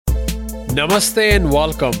Namaste and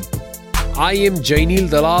welcome. I am Jainil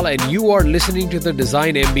Dalal and you are listening to the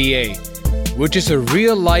Design MBA, which is a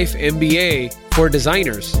real-life MBA for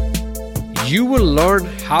designers. You will learn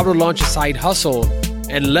how to launch a side hustle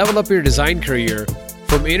and level up your design career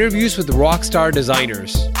from interviews with rockstar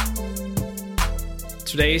designers.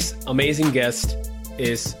 Today's amazing guest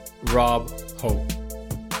is Rob Hope.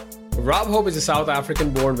 Rob Hope is a South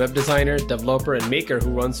African-born web designer, developer, and maker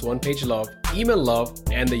who runs One Page Love, Email Love,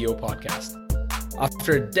 and the Yo podcast.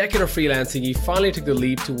 After a decade of freelancing, he finally took the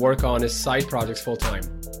leap to work on his side projects full-time.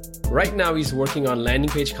 Right now, he's working on landing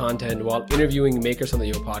page content while interviewing makers on the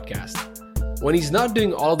Yo podcast. When he's not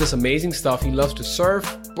doing all this amazing stuff, he loves to surf,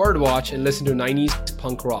 birdwatch, and listen to 90s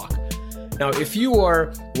punk rock. Now, if you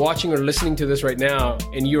are watching or listening to this right now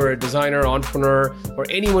and you're a designer, entrepreneur, or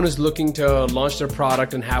anyone who's looking to launch their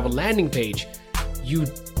product and have a landing page, you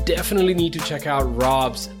definitely need to check out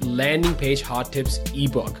Rob's Landing Page Hot Tips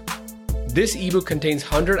ebook. This ebook contains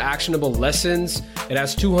 100 actionable lessons. It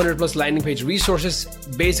has 200 plus landing page resources,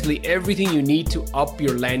 basically everything you need to up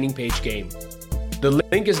your landing page game. The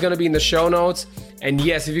link is going to be in the show notes. And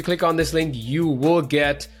yes, if you click on this link, you will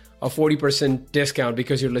get a 40% discount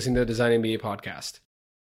because you're listening to the Design MBA podcast.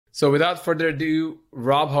 So without further ado,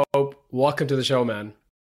 Rob Hope, welcome to the show, man.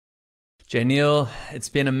 Jainil, it's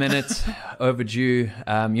been a minute overdue.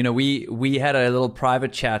 We had a little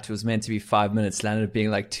private chat. It was meant to be 5 minutes, landed up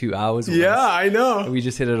being like 2 hours. Yeah, I know. We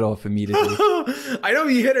just hit it off immediately. I know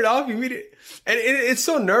you hit it off immediately. And it's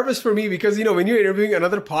so nervous for me because, when you're interviewing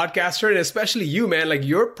another podcaster, and especially you, man, like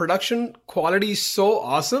your production quality is so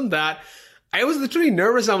awesome that I was literally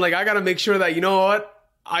nervous. I'm like, I got to make sure that,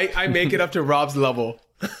 I make it up to Rob's level.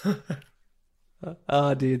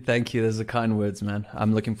 Oh, dude, thank you. Those are kind words, man.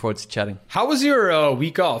 I'm looking forward to chatting. How was your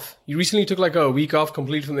week off? You recently took like a week off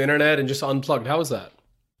complete from the internet and just unplugged. How was that?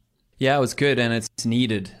 Yeah, it was good and it's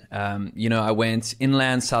needed. I went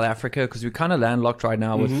inland South Africa because we're kind of landlocked right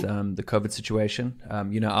now with the COVID situation.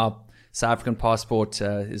 Our South African passport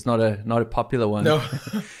is not a popular one. No.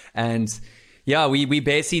 And yeah, we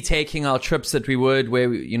basically taking our trips that we would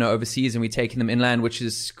where overseas, and we're taking them inland, which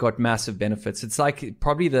has got massive benefits. It's like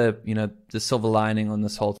probably the silver lining on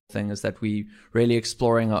this whole thing is that we really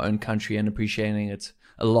exploring our own country and appreciating it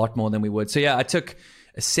a lot more than we would. So yeah, I took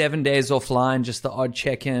 7 days offline, just the odd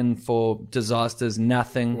check-in for disasters,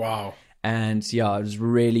 nothing. Wow. And yeah, it was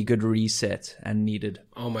really good reset and needed.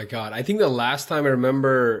 Oh my God. I think the last time I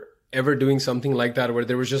remember ever doing something like that where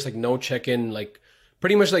there was just like no check-in, like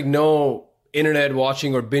pretty much like no internet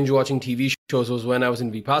watching or binge watching TV shows was when I was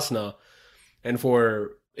in Vipassana. And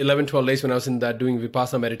for 11, 12 days when I was in that doing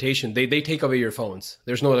Vipassana meditation, they take away your phones.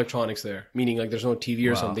 There's no electronics there, meaning like there's no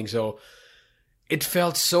TV or something. So it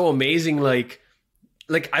felt so amazing. Like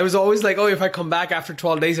I was always like, oh, if I come back after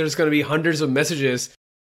 12 days, there's going to be hundreds of messages.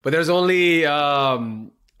 But there's only a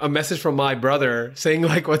message from my brother saying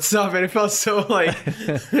like, what's up? And it felt so like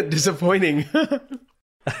disappointing.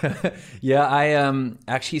 Yeah, I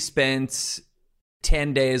actually spent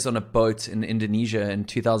 10 days on a boat in Indonesia in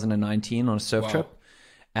 2019 on a surf trip.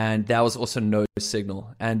 And that was also no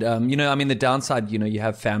signal. And, the downside, you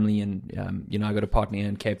have family and, I got a partner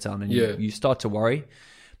in Cape Town and you start to worry.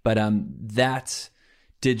 But that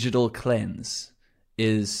digital cleanse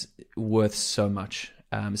is worth so much.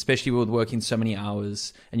 Especially with working so many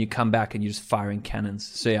hours and you come back and you're just firing cannons.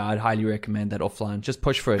 So yeah, I'd highly recommend that offline. Just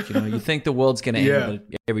push for it. You think the world's going to end,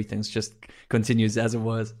 but everything's just continues as it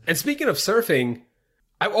was. And speaking of surfing,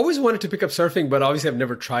 I've always wanted to pick up surfing, but obviously I've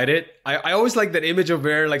never tried it. I always like that image of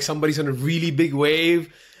where like somebody's on a really big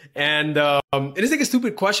wave. And it is like a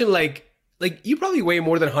stupid question. Like you probably weigh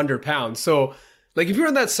more than 100 pounds. So like if you're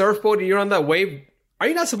on that surfboat and you're on that wave, are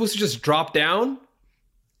you not supposed to just drop down?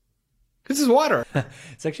 This is water.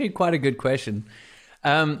 It's actually quite a good question.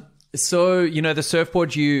 So, the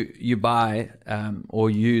surfboard you buy or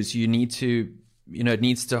use, you need to, it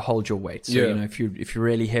needs to hold your weight. So, if you're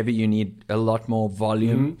really heavy, you need a lot more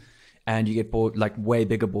volume and you get like way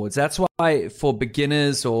bigger boards. That's why for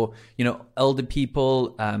beginners or, elder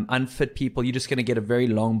people, unfit people, you're just going to get a very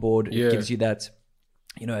long board. It gives you that,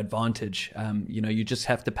 advantage. You just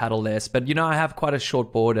have to paddle less. But, I have quite a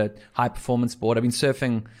short board, a high performance board. I've been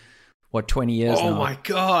surfing 20 years now. Oh my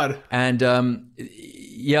God. And the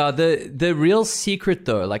real secret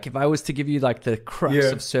though, like if I was to give you like the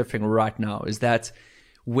crux of surfing right now is that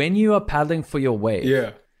when you are paddling for your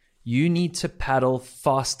wave, you need to paddle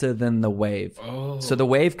faster than the wave. Oh. So the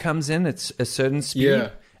wave comes in, it's a certain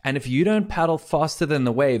speed And if you don't paddle faster than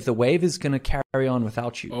the wave is going to carry on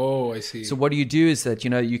without you. Oh, I see. So what do you do is that,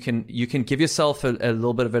 you can give yourself a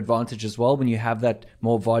little bit of advantage as well when you have that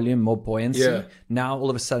more volume, more buoyancy. Yeah. Now, all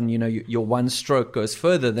of a sudden, your one stroke goes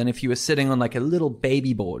further than if you were sitting on like a little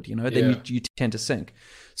baby board, then you tend to sink.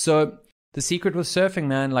 So the secret with surfing,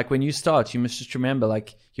 man, like when you start, you must just remember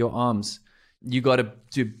like your arms. You got to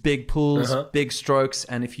do big pulls, big strokes.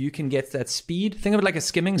 And if you can get that speed, think of it like a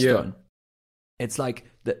skimming stone. It's like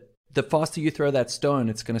the faster you throw that stone,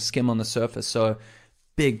 it's going to skim on the surface. So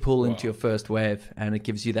big pull into your first wave, and it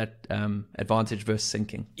gives you that advantage versus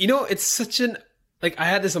sinking. It's such I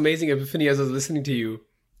had this amazing epiphany as I was listening to you.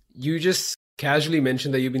 You just casually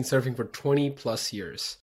mentioned that you've been surfing for 20 plus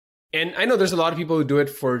years. And I know there's a lot of people who do it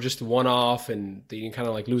for just one-off and they can kind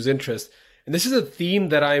of like lose interest. And this is a theme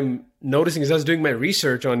that I'm noticing as I was doing my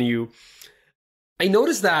research on you. I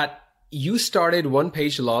noticed that you started One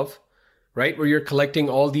Page Love, right? Where you're collecting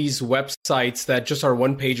all these websites that just are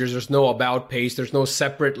one pagers. There's no about page. There's no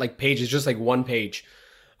separate like pages, just like one page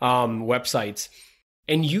websites.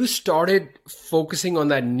 And you started focusing on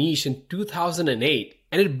that niche in 2008.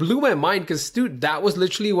 And it blew my mind because, dude, that was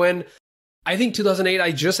literally when I think 2008,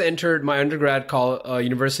 I just entered my undergrad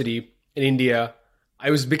university in India. I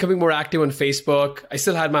was becoming more active on Facebook. I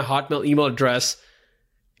still had my Hotmail email address.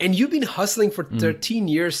 And you've been hustling for 13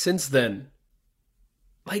 years since then.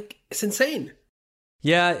 Like, it's insane.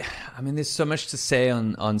 Yeah, I mean, there's so much to say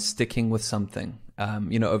on sticking with something,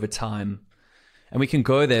 over time. And we can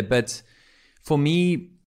go there. But for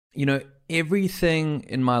me, everything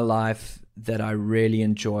in my life that I really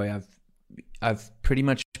enjoy, I've pretty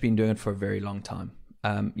much been doing it for a very long time.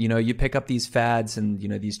 You pick up these fads and,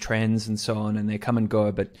 these trends and so on, and they come and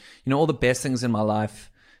go. But, all the best things in my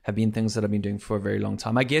life have been things that I've been doing for a very long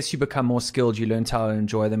time. I guess you become more skilled. You learn how to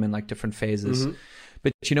enjoy them in like different phases. Mm-hmm.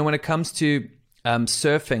 But, when it comes to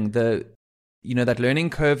surfing, that learning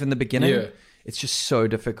curve in the beginning, it's just so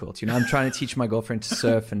difficult. I'm trying to teach my girlfriend to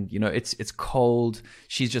surf and, it's cold.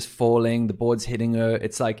 She's just falling. The board's hitting her.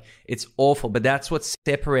 It's like, it's awful. But that's what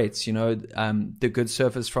separates, the good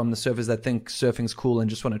surfers from the surfers that think surfing's cool and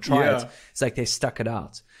just want to try it. It's like they stuck it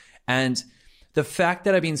out. And the fact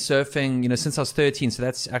that I've been surfing, since I was 13, so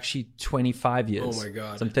that's actually 25 years. Oh my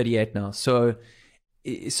God. So I'm 38 now. So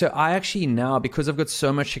I actually now, because I've got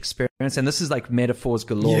so much experience, and this is like metaphors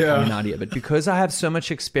galore coming out here, but because I have so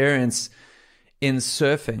much experience in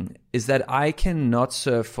surfing, is that I can not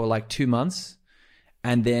surf for like 2 months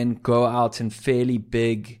and then go out in fairly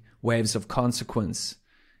big waves of consequence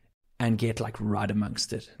and get like right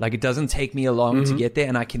amongst it. Like it doesn't take me long to get there,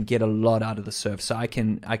 and I can get a lot out of the surf. So I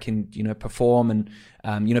can perform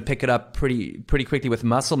and pick it up pretty quickly with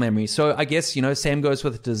muscle memory. So I guess same goes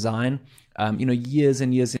with design. Years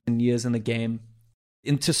and years and years in the game.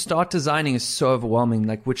 And to start designing is so overwhelming.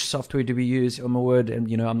 Like, which software do we use? Oh my word.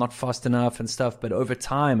 And, I'm not fast enough and stuff. But over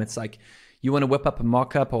time, it's like, you want to whip up a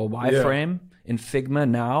mock-up or a wireframe in Figma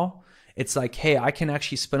now. It's like, hey, I can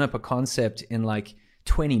actually spin up a concept in like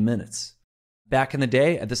 20 minutes. Back in the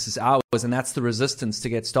day, this is hours. And that's the resistance to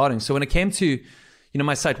get starting. So when it came to,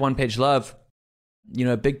 my site, One Page Love,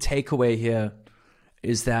 a big takeaway here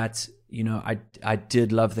is that, I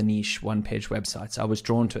did love the niche one-page websites. I was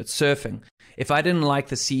drawn to it. Surfing. If I didn't like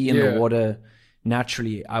the sea and the water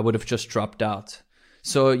naturally, I would have just dropped out.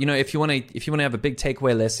 So, if you want to have a big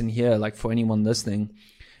takeaway lesson here, like for anyone listening,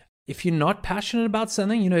 if you're not passionate about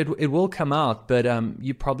something, it will come out, but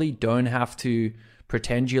you probably don't have to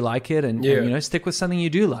pretend you like it and stick with something you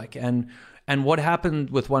do like. And what happened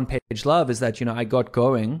with One Page Love is that, I got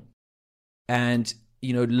going and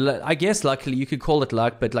I guess luckily you could call it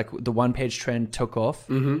luck, but like the one page trend took off.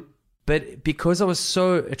 Mm-hmm. But because I was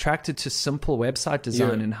so attracted to simple website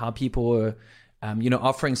design and how people were,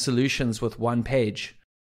 offering solutions with one page,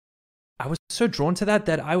 I was so drawn to that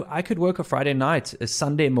I could work a Friday night, a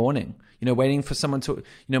Sunday morning, waiting for someone to,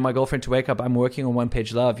 my girlfriend to wake up. I'm working on One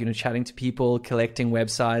Page Love, chatting to people, collecting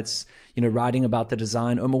websites, writing about the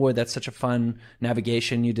design. Oh my word, that's such a fun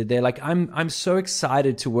navigation you did there. Like I'm so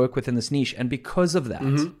excited to work within this niche. And because of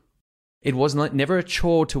that, it was never a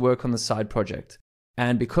chore to work on the side project.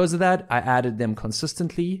 And because of that, I added them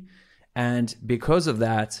consistently. And because of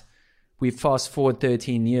that, we fast forward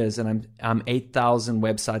 13 years and I'm 8,000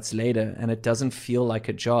 websites later, and it doesn't feel like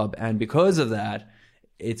a job. And because of that,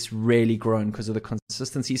 it's really grown because of the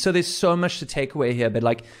consistency. So there's so much to take away here. But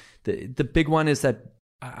like the big one is that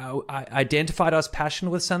I identified I was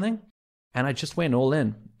passionate with something, and I just went all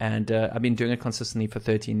in. And I've been doing it consistently for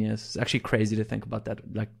 13 years. It's actually crazy to think about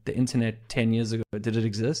that. Like the internet 10 years ago, did it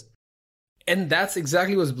exist? And that's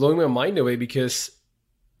exactly what's blowing my mind away, because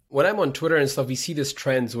when I'm on Twitter and stuff, we see these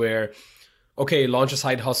trends where, okay, launch a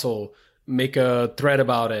side hustle, make a thread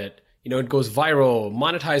about it. It goes viral,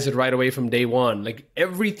 monetize it right away from day one. Like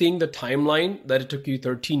everything, the timeline that it took you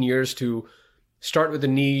 13 years to start with a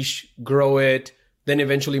niche, grow it, then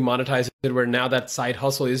eventually monetize it, where now that side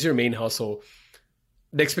hustle is your main hustle.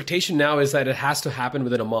 The expectation now is that it has to happen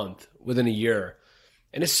within a month, within a year.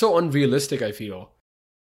 And it's so unrealistic, I feel.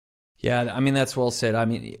 Yeah, I mean, that's well said. I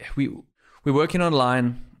mean, we're working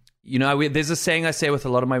online. There's a saying I say with a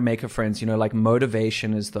lot of my maker friends, like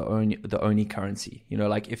motivation is the only currency.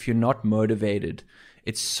 Like if you're not motivated,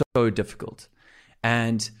 it's so difficult.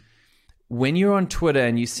 And when you're on Twitter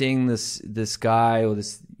and you're seeing this guy or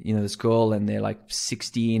this girl, and they're like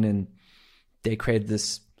 16 and they created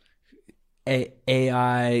this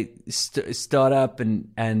AI startup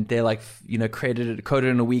and they're like, coded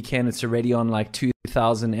in a weekend, it's already on like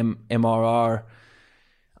 2,000 MRR.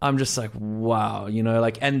 I'm just like, wow,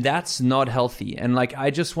 and that's not healthy. And like, I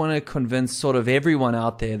just want to convince sort of everyone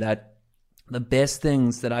out there that the best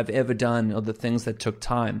things that I've ever done are the things that took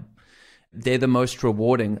time. They're the most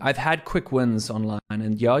rewarding. I've had quick wins online,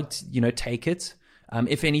 and take it.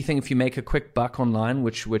 If anything, if you make a quick buck online,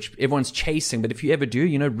 which everyone's chasing, but if you ever do,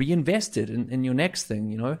 reinvest it in your next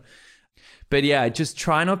thing, But yeah, just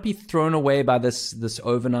try not be thrown away by this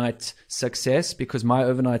overnight success, because my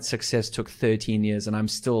overnight success took 13 years, and I'm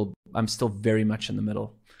still very much in the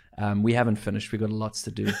middle. We haven't finished. We've got lots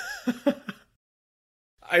to do.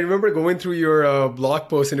 I remember going through your blog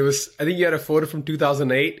post, and I think you had a photo from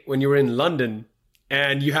 2008 when you were in London,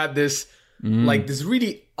 and you had this this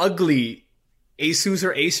really ugly Asus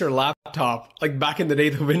or Acer laptop, like back in the day,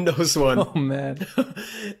 the Windows one. Oh man.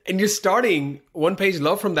 And you're starting One Page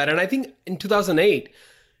Love from that. And I think in 2008,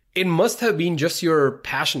 it must have been just your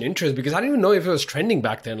passion interest, because I don't even know if it was trending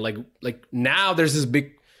back then. Like now there's this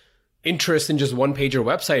big interest in just one pager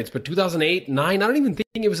websites, but 2008, 9, I don't even think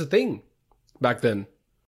it was a thing back then.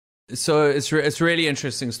 So it's really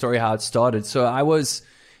interesting story how it started. So I was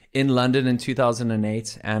in London in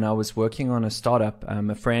 2008, and I was working on a startup.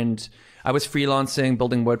 I was freelancing,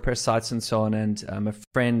 building WordPress sites and so on. And a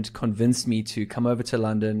friend convinced me to come over to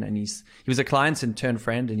London, and he was a client and turned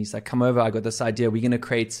friend. And he's like, come over, I got this idea. We're going to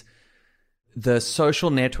create the social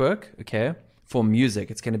network, okay, for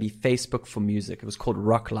music. It's going to be Facebook for music. It was called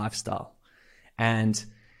Rock Lifestyle. And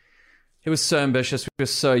it was so ambitious. We were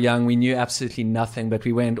so young. We knew absolutely nothing, but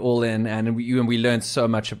we went all in, and we learned so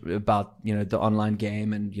much about, the online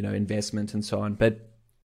game and, investment and so on. But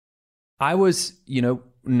I was,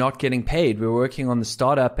 not getting paid. We were working on the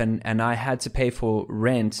startup, and I had to pay for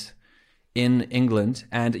rent in England.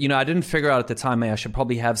 And, I didn't figure out at the time, I should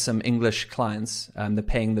probably have some English clients. They're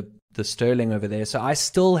paying the sterling over there. So I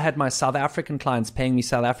still had my South African clients paying me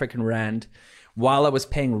South African rand while I was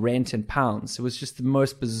paying rent in pounds. It was just the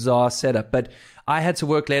most bizarre setup. But I had to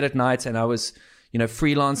work late at night, and I was,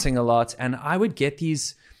 freelancing a lot. And I would get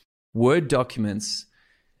these Word documents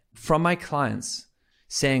from my clients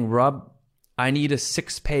saying, Rob, I need a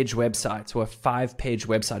 6-page website or a 5-page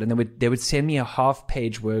website. And they would send me a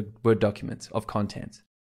half-page Word document of content.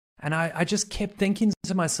 And I just kept thinking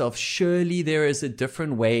to myself, surely there is a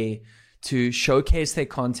different way to showcase their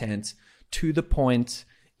content to the point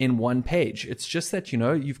in one page. It's just that,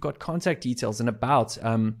 you've got contact details and about,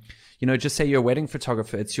 just say you're a wedding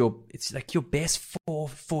photographer. It's like your best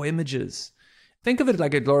four images. Think of it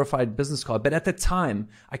like a glorified business card. But at the time,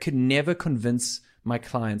 I could never convince my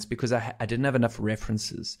clients because I didn't have enough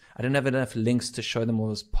references. I didn't have enough links to show them what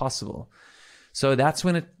was possible. So that's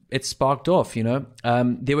when it sparked off,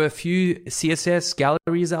 There were a few CSS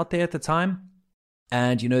galleries out there at the time,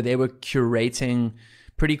 and, they were curating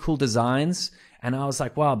pretty cool designs. And I was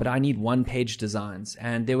like, wow, but I need one-page designs.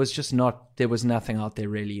 And there was nothing out there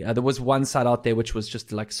really. There was one site out there which was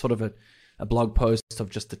just like sort of a blog post of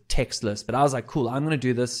just a text list. But I was like, cool, I'm going to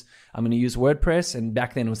do this. I'm going to use WordPress. And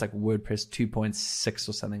back then it was like WordPress 2.6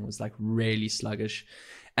 or something. It was like really sluggish.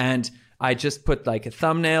 And I just put like a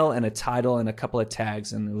thumbnail and a title and a couple of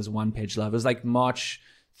tags, and it was One Page Love. It was like March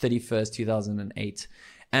 31st, 2008.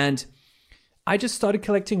 And I just started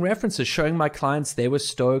collecting references, showing my clients. They were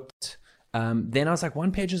stoked. Then I was like,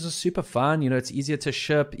 one pages are super fun. It's easier to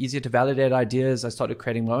ship, easier to validate ideas. I started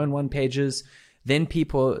creating my own one pages. Then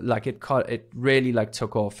people it really like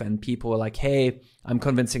took off, and people were like, hey, I'm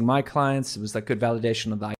convincing my clients. It was like good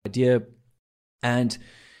validation of the idea. And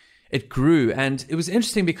it grew. And it was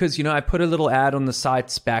interesting because, I put a little ad on the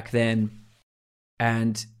sites back then,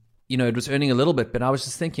 and, it was earning a little bit, but I was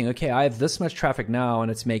just thinking, okay, I have this much traffic now and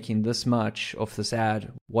it's making this much off this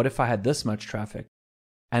ad. What if I had this much traffic?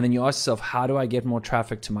 And then you ask yourself, how do I get more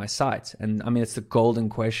traffic to my site? And I mean, it's the golden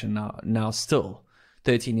question now still,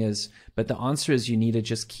 13 years. But the answer is you need to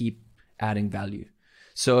just keep adding value.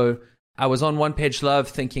 So I was on One Page Love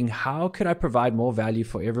thinking, how could I provide more value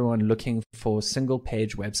for everyone looking for single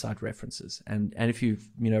page website references? And if you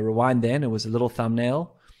rewind then, it was a little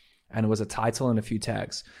thumbnail and it was a title and a few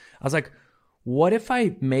tags. I was like, what if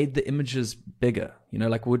I made the images bigger?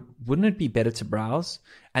 Wouldn't it be better to browse?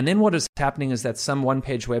 And then what is happening is that some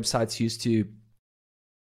one-page websites used to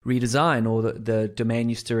redesign, or the domain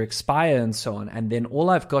used to expire and so on. And then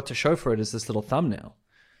all I've got to show for it is this little thumbnail.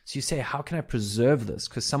 So you say, how can I preserve this?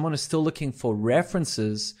 Because someone is still looking for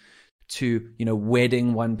references to,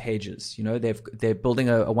 wedding one pages. They're building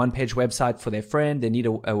a one-page website for their friend. They need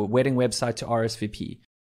a wedding website to RSVP.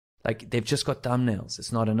 Like, they've just got thumbnails.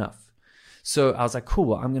 It's not enough. So I was like, cool,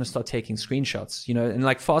 well, I'm going to start taking screenshots, and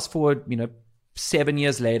like fast forward, 7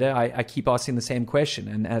 years later, I keep asking the same question.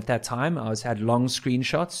 And at that time I had long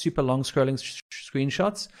screenshots, super long scrolling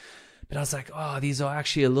screenshots, but I was like, oh, these are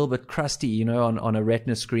actually a little bit crusty, on a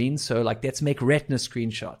retina screen. So like, let's make retina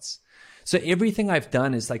screenshots. So everything I've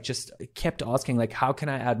done is like, just kept asking, like, how can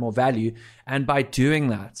I add more value? And by doing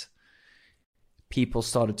that, people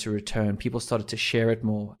started to return. People started to share it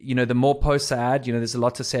more. The more posts I add, there's a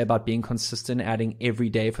lot to say about being consistent, adding every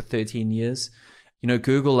day for 13 years.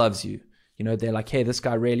 Google loves you. They're like, hey, this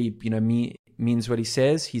guy really, means what he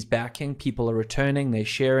says. He's backing. People are returning. They're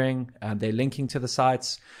sharing. They're linking to the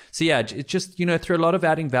sites. So yeah, it just, through a lot of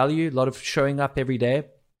adding value, a lot of showing up every day.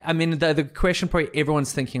 I mean, the question probably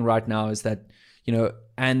everyone's thinking right now is that,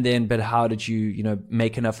 but how did you,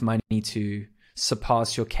 make enough money to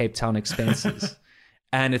surpass your Cape Town expenses?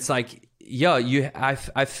 And it's like, yeah,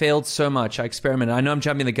 I've failed so much. I experimented. I know I'm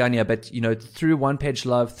jumping the gun here, but through One Page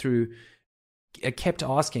Love, I kept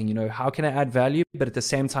asking, how can I add value? But at the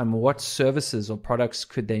same time, what services or products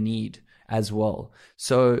could they need as well?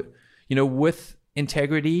 So, with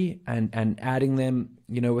integrity and adding them,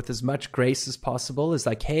 with as much grace as possible, is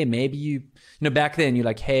like, hey, maybe back then you're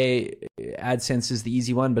like, hey, AdSense is the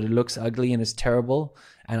easy one, but it looks ugly and it's terrible,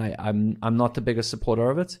 and I'm not the biggest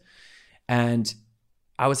supporter of it. And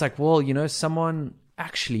I was like, well, someone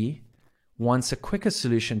actually wants a quicker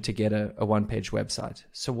solution to get a one-page website.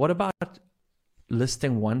 So what about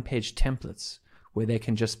listing one-page templates where they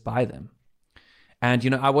can just buy them?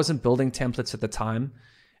 And, I wasn't building templates at the time,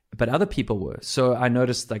 but other people were. So I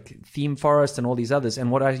noticed like Theme Forest and all these others.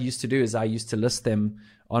 And what I used to do is I used to list them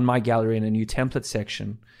on my gallery in a new template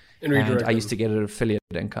section. And I used to get an affiliate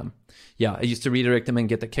income. Yeah, I used to redirect them and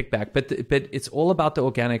get the kickback. But it's all about the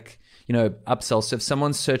organic, upsell. So if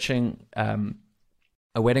someone's searching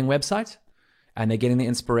a wedding website and they're getting the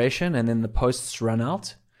inspiration, and then the posts run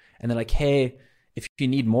out, and they're like, hey, if you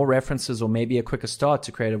need more references or maybe a quicker start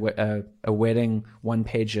to create a wedding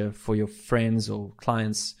one-pager for your friends or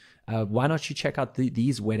clients, why not you check out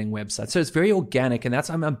these wedding websites? So it's very organic, and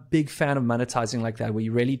I'm a big fan of monetizing like that, where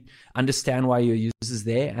you really understand why your user's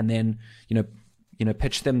there, and then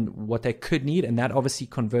pitch them what they could need, and that obviously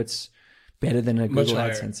converts better than a Google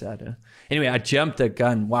AdSense ad. Anyway, I jumped the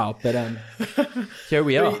gun. Wow, but here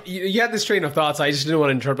we are. You had this train of thoughts. I just didn't want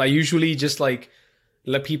to interrupt. I usually just like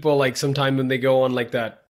let people, like, sometime when they go on like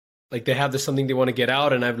that, like they have this something they want to get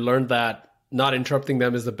out, and I've learned that not interrupting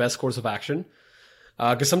them is the best course of action.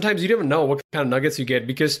 Because sometimes you don't even know what kind of nuggets you get.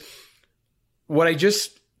 Because what I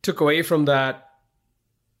just took away from that,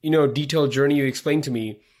 detailed journey you explained to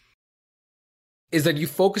me, is that you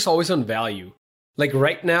focus always on value. Like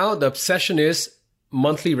right now, the obsession is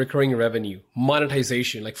monthly recurring revenue,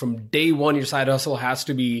 monetization. Like from day one, your side hustle has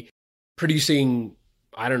to be producing,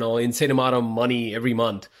 I don't know, insane amount of money every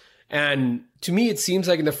month. And to me, it seems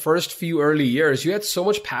like in the first few early years, you had so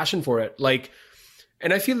much passion for it.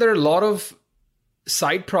 And I feel there are a lot of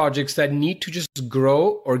side projects that need to just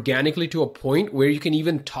grow organically to a point where you can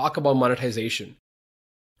even talk about monetization,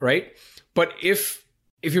 right? But if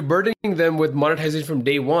you're burdening them with monetization from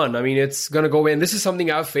day one, I mean, it's going to go away. And this is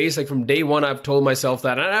something I've faced. Like from day one, I've told myself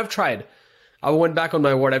that, and I've tried. I went back on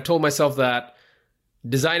my word. I've told myself that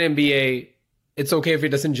Design MBA, it's okay if it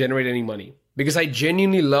doesn't generate any money, because I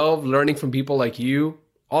genuinely love learning from people like you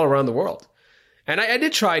all around the world. And I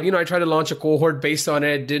did try, I tried to launch a cohort based on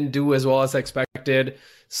it. Didn't do as well as I expected.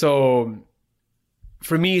 So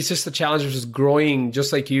for me, it's just the challenge of just growing,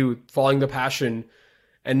 just like you, following the passion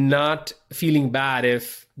and not feeling bad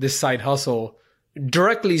if this side hustle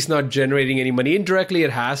directly is not generating any money. Indirectly it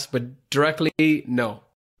has, but directly, no.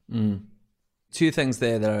 Two things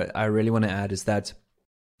there that I really want to add is that,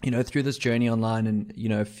 through this journey online, and,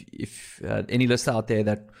 if any listener out there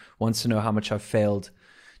that wants to know how much I've failed,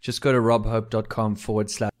 just go to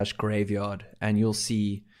robhope.com/graveyard, and you'll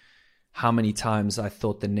see how many times I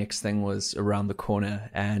thought the next thing was around the corner,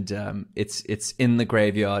 and it's in the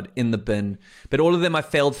graveyard, in the bin. But all of them I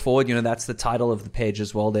failed forward. That's the title of the page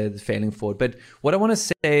as well. They're failing forward. But what I want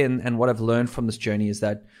to say, and what I've learned from this journey, is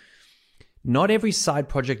that not every side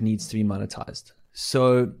project needs to be monetized.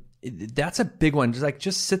 So that's a big one.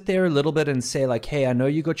 Just sit there a little bit and say like, hey, I know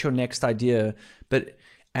you got your next idea,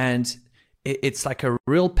 and it's like a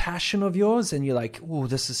real passion of yours, and you're like, oh,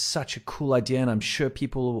 this is such a cool idea, and I'm sure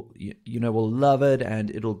people will love it, and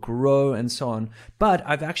it'll grow and so on. But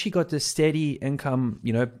I've actually got this steady income,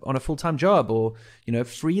 on a full-time job or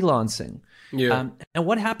freelancing. Yeah. And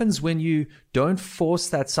what happens when you don't force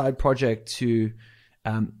that side project to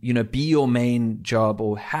be your main job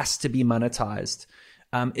or has to be monetized,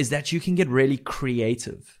 is that you can get really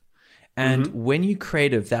creative. And when you're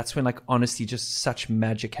creative, that's when, like, honestly, just such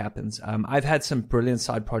magic happens. I've had some brilliant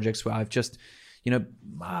side projects where I've just,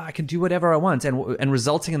 I can do whatever I want. And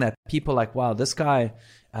resulting in that, people are like, wow, this guy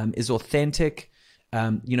is authentic.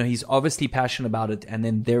 He's obviously passionate about it. And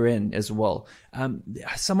then they're in as well.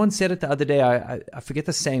 Someone said it the other day. I forget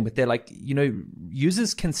the saying, but they're like,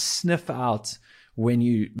 users can sniff out when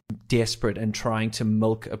you're desperate and trying to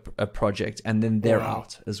milk a project, and then they're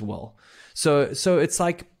out as well. So it's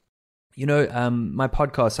like, my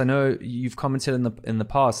podcast, I know you've commented in the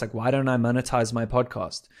past, like, why don't I monetize my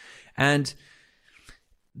podcast? And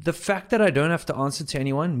the fact that I don't have to answer to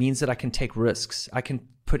anyone means that I can take risks. I can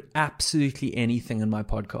put absolutely anything in my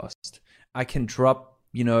podcast. I can drop,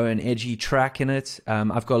 an edgy track in it.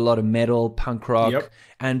 I've got a lot of metal, punk rock.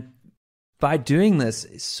 And by doing this,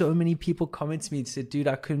 so many people comment to me and said, dude,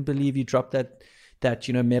 I couldn't believe you dropped that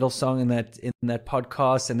metal song in that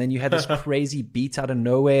podcast, and then you had this crazy beat out of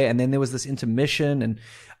nowhere, and then there was this intermission, and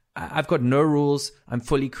I've got no rules. I'm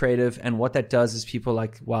fully creative, and what that does is people are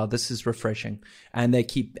like, wow, this is refreshing, and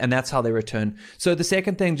and that's how they return. So the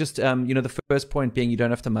second thing, just the first point being you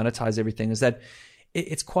don't have to monetize everything, is that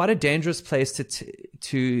it's quite a dangerous place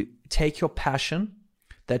to take your passion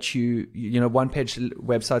that one-page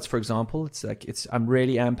websites, for example. It's like I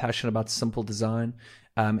really am passionate about simple design.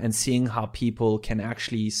 And seeing how people can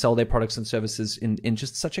actually sell their products and services in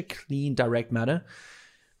just such a clean, direct manner.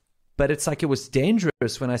 But it's like, it was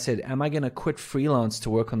dangerous when I said, am I going to quit freelance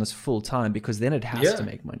to work on this full time? Because then it has to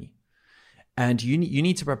make money. And you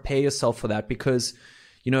need to prepare yourself for that, because,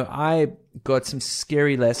 I got some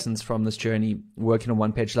scary lessons from this journey working on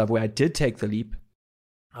One Page Love, where I did take the leap.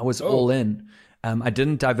 I was all in. I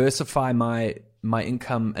didn't diversify my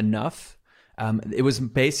income enough. It was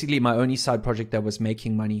basically my only side project that was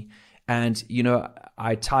making money. And,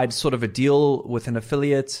 I tied sort of a deal with an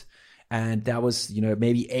affiliate, and that was,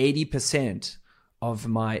 maybe 80% of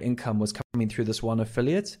my income was coming through this one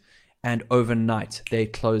affiliate. And overnight, they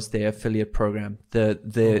closed their affiliate program.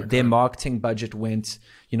 Their marketing budget went,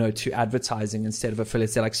 to advertising instead of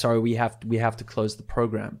affiliates. They're like, sorry, we have to close the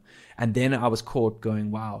program. And then I was caught going,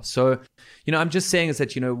 wow. So, I'm just saying is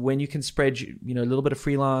that, when you can spread, a little bit of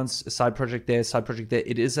freelance, a side project there,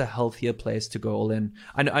 it is a healthier place to go all in.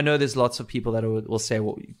 I know there's lots of people that will say,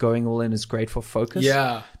 well, going all in is great for focus.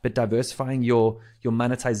 Yeah. But diversifying your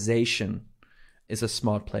monetization is a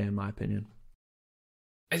smart play, in my opinion.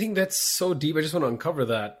 I think that's so deep. I just want to uncover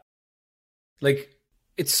that. Like,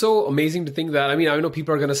 it's so amazing to think that. I mean, I know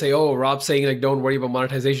people are going to say, oh, Rob's saying, like, don't worry about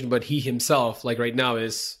monetization, but he himself, like, right now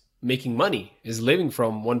is making money, is living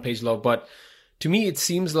from One Page Love. But to me, it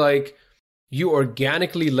seems like you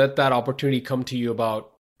organically let that opportunity come to you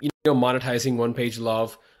about, monetizing One Page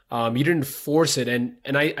Love. You didn't force it. And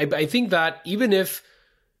I think that even if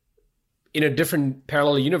in a different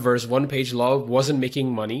parallel universe, One Page Love wasn't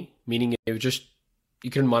making money, meaning it was just, you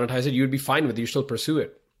couldn't monetize it, you would be fine with it. You still pursue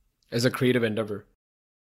it as a creative endeavor.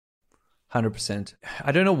 100%.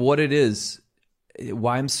 I don't know what it is,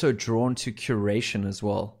 why I'm so drawn to curation as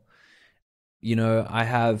well. I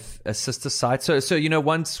have a sister site. So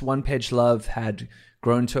once One Page Love had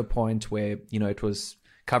grown to a point where, it was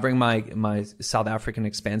covering my South African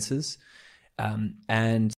expenses.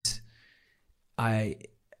 And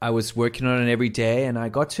I was working on it every day, and I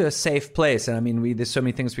got to a safe place. And I mean, there's so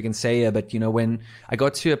many things we can say here, but when I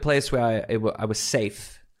got to a place where I was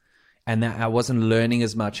safe, and that I wasn't learning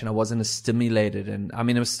as much, and I wasn't as stimulated, and I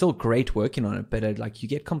mean, it was still great working on it, but you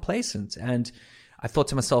get complacent. And I thought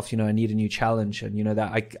to myself, I need a new challenge, and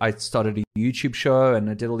that I started a YouTube show, and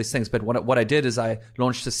I did all these things. But what I did is I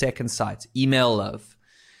launched a second site, Email Love,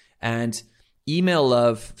 and Email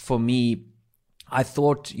Love for me, I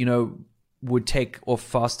thought would take off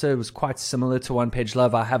faster. It was quite similar to One Page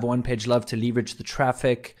Love. I have One Page Love to leverage the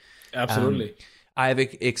traffic. Absolutely. I have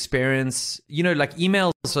experience, like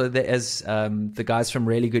emails. So as the guys from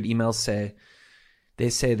Really Good Emails say, they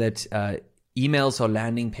say that emails are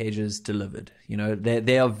landing pages delivered.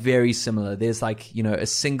 They are very similar. There's like, a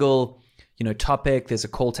single, topic. There's a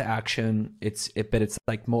call to action. But it's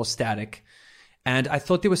like more static. And I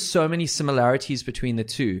thought there were so many similarities between the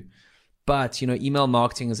two. But, email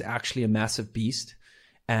marketing is actually a massive beast.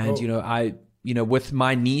 And, with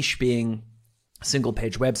my niche being single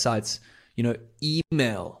page websites,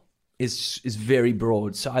 email is very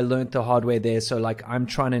broad. So I learned the hard way there. So like I'm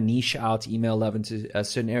trying to niche out email love into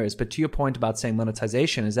certain areas. But to your point about saying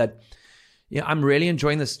monetization is that, I'm really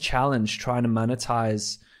enjoying this challenge trying to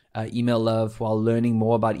monetize email love while learning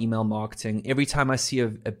more about email marketing. Every time I see a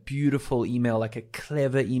beautiful email, like a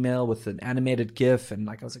clever email with an animated GIF, and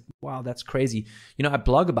like I was like, wow, that's crazy. I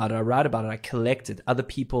blog about it, I write about it, I collect it. Other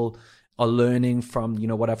people are learning from,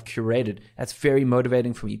 what I've curated. That's very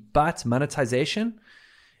motivating for me. But monetization,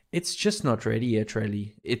 it's just not ready yet,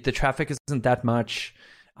 really. The traffic isn't that much.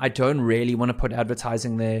 I don't really want to put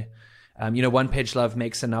advertising there. One page love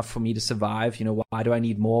makes enough for me to survive. Why do I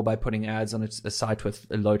need more by putting ads on a site with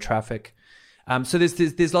a low traffic? So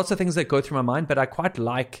there's lots of things that go through my mind, but I quite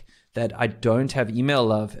like that I don't have email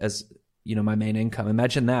love as, my main income.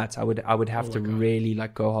 Imagine that. I would have to really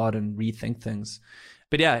like go hard and rethink things.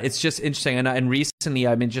 But yeah, it's just interesting. And recently,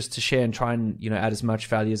 I mean, just to share and try and, add as much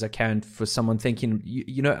value as I can for someone thinking,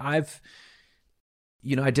 I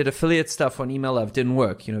did affiliate stuff on email love, didn't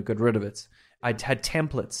work, got rid of it. I had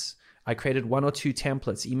templates. I created 1 or 2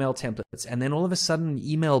 templates, email templates. And then all of a sudden,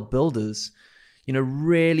 email builders,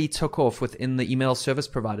 really took off within the email service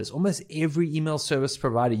providers. Almost every email service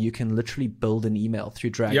provider, you can literally build an email through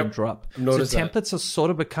drag and drop. So templates are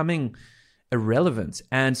sort of becoming irrelevant.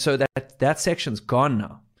 And so that section's gone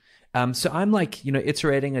now. So I'm like,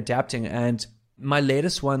 iterating, adapting. And my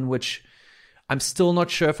latest one, which I'm still not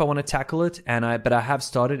sure if I want to tackle it, but I have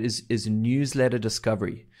started, is newsletter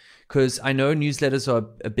discovery. Because I know newsletters are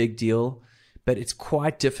a big deal, but it's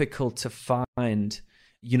quite difficult to find,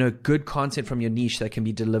 good content from your niche that can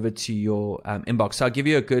be delivered to your inbox. So I'll give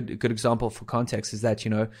you a good example for context is that,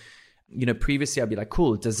 previously I'd be like,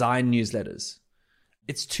 cool, design newsletters.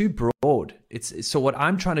 It's too broad. So what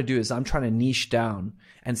I'm trying to do is I'm trying to niche down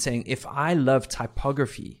and saying, if I love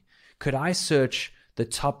typography, could I search the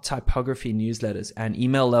top typography newsletters and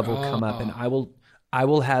email love will come up, and I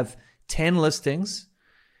will have 10 listings.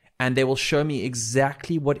 And they will show me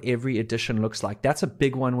exactly what every edition looks like. That's a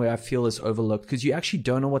big one where I feel is overlooked because you actually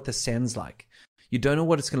don't know what the send's like. You don't know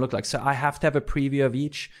what it's going to look like. So I have to have a preview of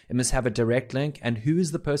each. It must have a direct link. And who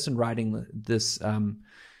is the person writing this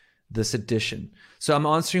edition? So I'm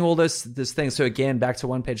answering all this things. So again, back to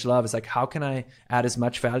one page love is like, how can I add as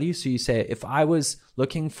much value? So you say, if I was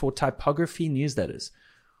looking for typography newsletters,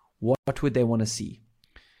 what would they want to see?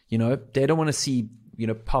 They don't want to see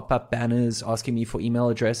pop-up banners asking me for email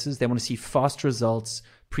addresses. They want to see fast results,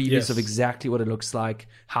 previews of exactly what it looks like.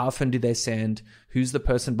 How often do they send? Who's the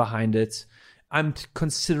person behind it? I'm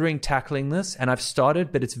considering tackling this, and I've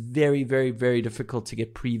started, but it's very, very, very difficult to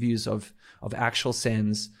get previews of actual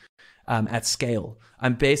sends at scale.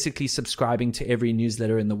 I'm basically subscribing to every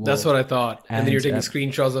newsletter in the world. That's what I thought. And then you're taking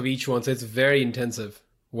screenshots of each one. So it's very intensive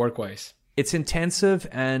work-wise. It's intensive,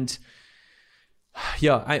 and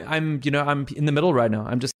yeah, I'm in the middle right now.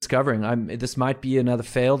 I'm just discovering. This might be another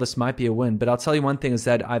fail. This might be a win. But I'll tell you one thing is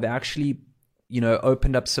that I've actually,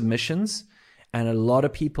 opened up submissions, and a lot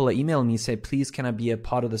of people are emailing me say, please, can I be a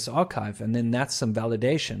part of this archive? And then that's some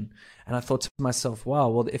validation. And I thought to myself, wow,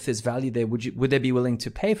 well, if there's value there, would they be willing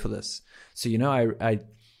to pay for this? So,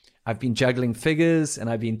 I've been juggling figures, and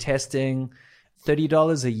I've been testing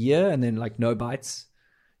 $30 a year, and then like no bites.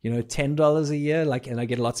 $10 a year, and I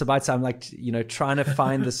get lots of bites. I'm like, trying to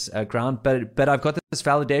find this ground, but I've got this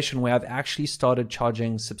validation where I've actually started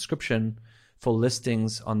charging subscription for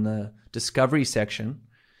listings on the discovery section.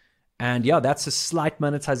 And yeah, that's a slight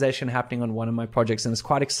monetization happening on one of my projects, and it's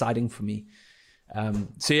quite exciting for me.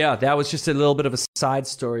 So yeah, that was just a little bit of a side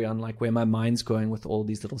story on like where my mind's going with all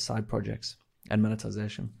these little side projects and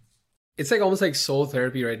monetization. It's like almost like soul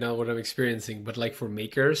therapy right now, what I'm experiencing, but like for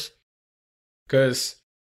makers. Because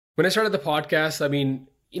when I started the podcast, I mean,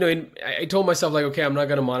 I told myself like, okay, I'm not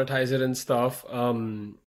going to monetize it and stuff.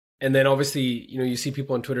 And then obviously, you see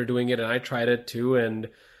people on Twitter doing it, and I tried it too. And,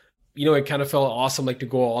 it kind of felt awesome, like to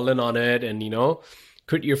go all in on it and,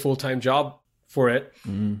 quit your full-time job for it.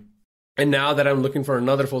 Mm-hmm. And now that I'm looking for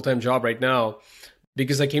another full-time job right now,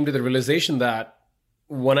 because I came to the realization that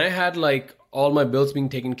when I had like all my bills being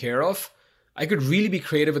taken care of, I could really be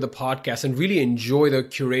creative with the podcast and really enjoy the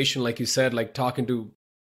curation, like you said, like talking to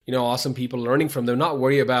awesome people, learning from them, not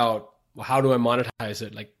worry about, well, how do I monetize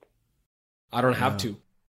it? Like, I don't have to.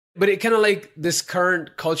 But it kind of like this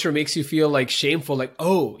current culture makes you feel like shameful, like,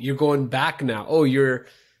 oh, you're going back now. Oh, you're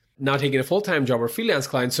now taking a full-time job or freelance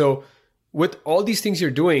client. So with all these things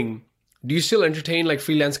you're doing, do you still entertain like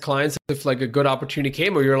freelance clients if like a good opportunity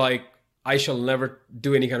came, or you're like, I shall never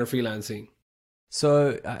do any kind of freelancing?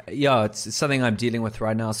 So yeah, it's something I'm dealing with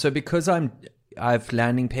right now. So because I've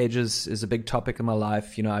landing pages is a big topic in my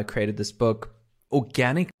life. You know, I created this book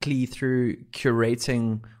organically through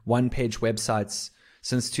curating one-page websites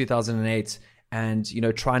since 2008 and, you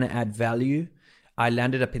know, trying to add value. I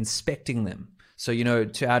landed up inspecting them. So, you know,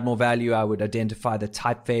 to add more value, I would identify the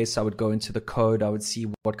typeface. I would go into the code. I would see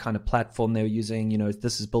what kind of platform they were using. You know,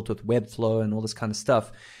 this is built with Webflow and all this kind of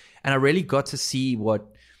stuff. And I really got to see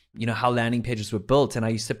what, you know, how landing pages were built. And I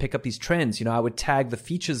used to pick up these trends. You know, I would tag the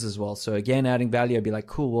features as well. So again, adding value, I'd be like,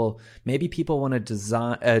 cool, well, maybe people want to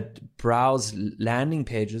design, browse landing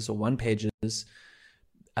pages or one pages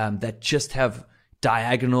that just have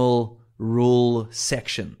diagonal rule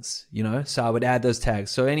sections, you know? So I would add those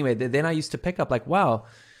tags. So anyway, then I used to pick up like, wow,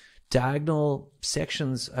 diagonal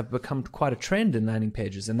sections have become quite a trend in landing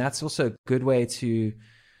pages. And that's also a good way to,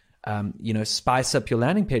 you know, spice up your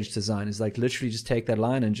landing page design, is like literally just take that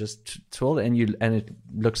line and just twirl it, and it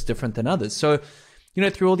looks different than others. So, you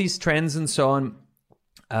know, through all these trends and so on,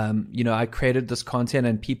 you know, I created this content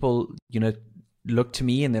and people, you know, look to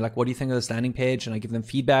me and they're like, what do you think of this landing page? And I give them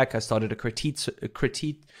feedback. I started a critique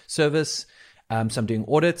service. So I'm doing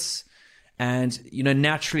audits, and, you know,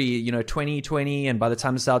 naturally, you know, 2020, and by the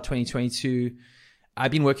time it's out 2022, I've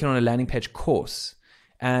been working on a landing page course.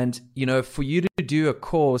 And, you know, for you to do a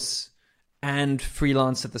course and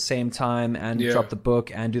freelance at the same time and drop the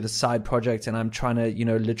book and do the side project, and I'm trying to, you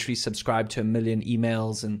know, literally subscribe to 1 million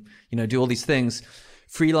emails and, you know, do all these things.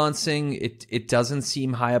 Freelancing, it doesn't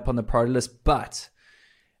seem high up on the priority list, but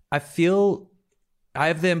I feel I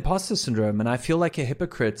have the imposter syndrome, and I feel like a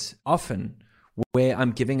hypocrite often where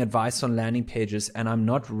I'm giving advice on landing pages and I'm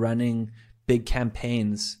not running big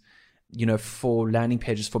campaigns, you know, for landing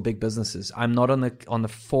pages for big businesses. I'm not on the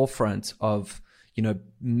forefront of, you know,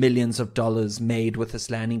 millions of dollars made with this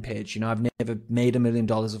landing page. You know, I've never made $1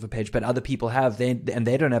 million of a page, but other people have. They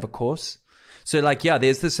don't have a course. So like, yeah,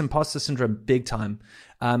 there's this imposter syndrome big time.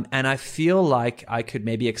 And I feel like I could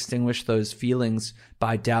maybe extinguish those feelings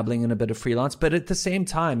by dabbling in a bit of freelance, but at the same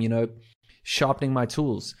time, you know, sharpening my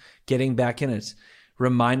tools, getting back in it,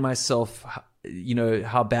 remind myself, you know,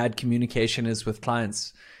 how bad communication is with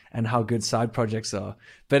clients and how good side projects are.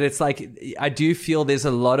 But it's like, I do feel there's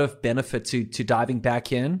a lot of benefit to diving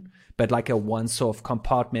back in, but like a once-off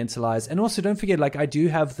compartmentalized. And also don't forget, like I do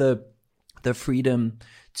have the freedom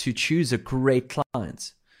to choose a great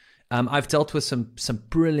client. I've dealt with some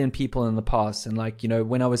brilliant people in the past, and like, you know,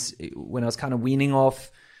 when I was kind of weaning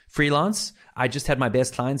off freelance, I just had my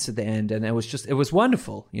best clients at the end, and it was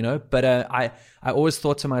wonderful, you know. But I always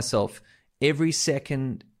thought to myself, every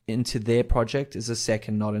second into their project is a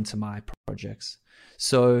second not into my projects.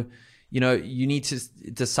 So, you know, you need to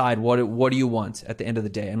decide what do you want at the end of the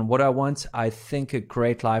day. And what I want, I think a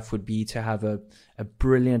great life would be to have a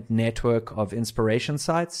brilliant network of inspiration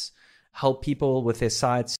sites, help people with their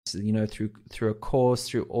sites, you know, through a course,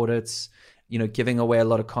 through audits, you know, giving away a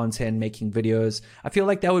lot of content, making videos. I feel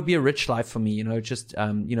like that would be a rich life for me, you know, just,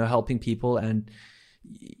 you know, helping people and,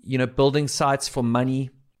 you know, building sites for money.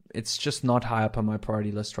 It's just not high up on my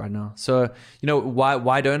priority list right now. So, you know,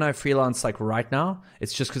 why don't I freelance like right now?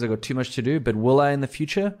 It's just because I got too much to do. But will I in the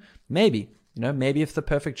future? Maybe, you know, maybe if the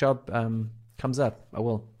perfect job comes up, I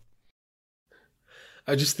will.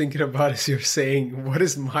 I'm just thinking about, as you're saying, what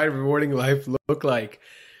does my rewarding life look like?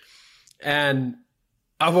 And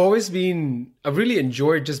I've really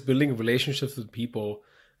enjoyed just building relationships with people.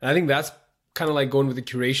 And I think that's kind of like going with the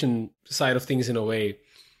curation side of things in a way,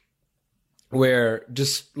 where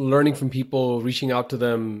just learning from people, reaching out to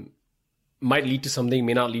them might lead to something,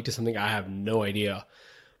 may not lead to something. I have no idea.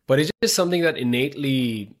 But it's just something that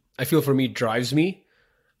innately, I feel for me, drives me.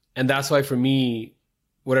 And that's why for me,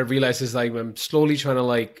 what I've realized is like, I'm slowly trying to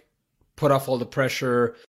like put off all the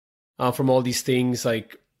pressure from all these things.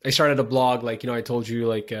 Like I started a blog, like, you know, I told you,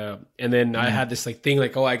 like, and then I had this like thing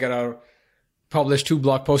like, oh, I got to publish 2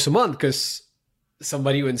 blog posts a month because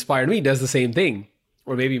somebody who inspired me does the same thing,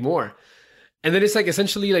 or maybe more. And then it's like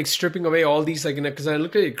essentially like stripping away all these, like, because I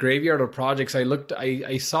looked at a graveyard of projects,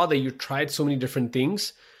 I saw that you tried so many different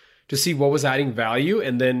things to see what was adding value,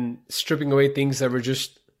 and then stripping away things that were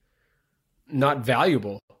just not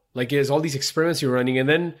valuable. Like there's all these experiments you're running, and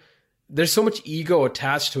then there's so much ego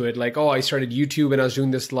attached to it. Like, oh, I started YouTube and I was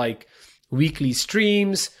doing this like weekly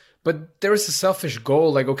streams, but there was a selfish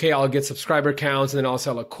goal. Like, okay, I'll get subscriber counts and then I'll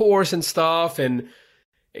sell a course and stuff. And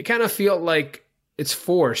it kind of felt like, it's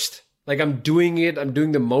forced. Like I'm doing it, I'm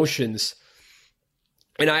doing the motions.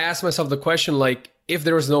 And I asked myself the question, like, if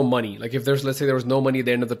there was no money, like if there's, let's say there was no money at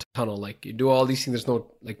the end of the tunnel, like you do all these things, there's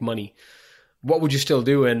no like money, what would you still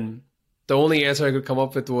do? And the only answer I could come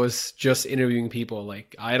up with was just interviewing people.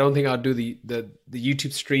 Like, I don't think I'd do the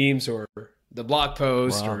YouTube streams or the blog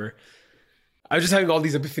post. Wow. Or I was just having all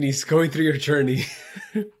these epiphanies going through your journey.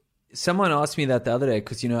 Someone asked me that the other day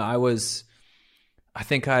because, I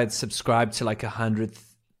think I had subscribed to like 100th,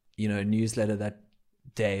 newsletter that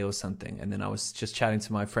day or something. And then I was just chatting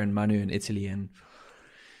to my friend Manu in Italy, and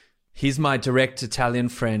he's my direct Italian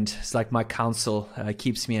friend. It's like my counsel,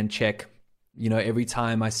 keeps me in check. Every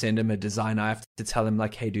time I send him a design, I have to tell him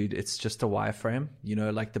like, hey dude, it's just a wireframe,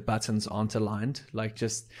 like the buttons aren't aligned, like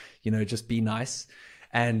just be nice.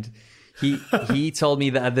 And he told me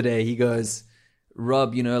the other day, he goes,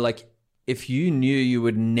 Rob, like if you knew you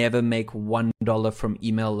would never make $1 from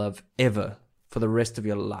email love ever for the rest of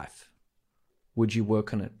your life, would you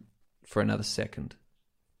work on it for another second?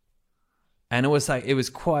 And it was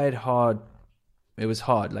quite hard. It was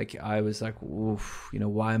hard. Like I was like, oof,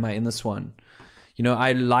 why am I in this one?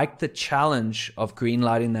 I liked the challenge of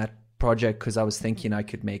greenlighting that project because I was thinking I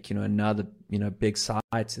could make, another, big site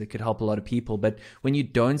that could help a lot of people. But when you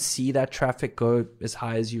don't see that traffic go as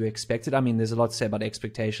high as you expected, I mean, there's a lot to say about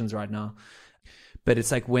expectations right now. But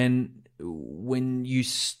it's like when you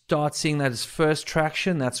start seeing that as first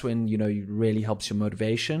traction, that's when, it really helps your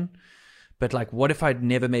motivation. But like, what if I'd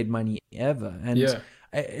never made money ever? And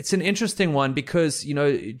it's an interesting one because,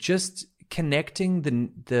 just connecting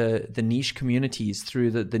the niche communities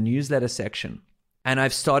through the newsletter section. And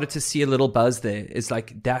I've started to see a little buzz there. It's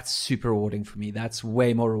like, that's super rewarding for me. That's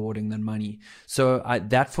way more rewarding than money. So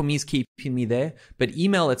that for me is keeping me there. But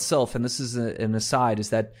email itself, and this is an aside,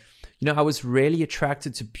 is that, I was really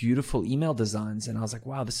attracted to beautiful email designs. And I was like,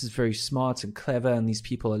 wow, this is very smart and clever. And these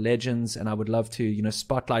people are legends. And I would love to,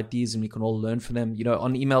 spotlight these and we can all learn from them.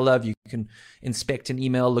 On Email Love, you can inspect an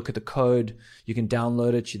email, look at the code, you can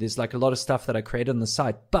download it. There's like a lot of stuff that I created on the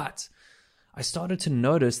site. But I started to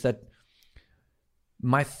notice that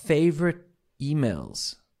my favorite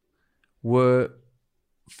emails were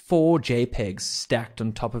 4 JPEGs stacked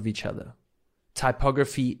on top of each other.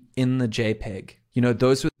 Typography in the JPEG.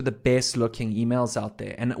 Those were the best looking emails out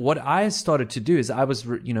there. And what I started to do is I was,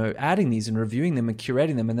 adding these and reviewing them and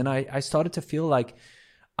curating them. And then I started to feel like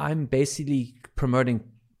I'm basically promoting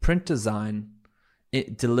print design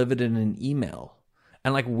delivered in an email.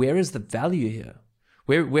 And like, where is the value here?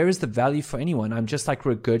 Where is the value for anyone? I'm just like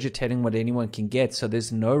regurgitating what anyone can get. So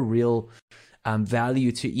there's no real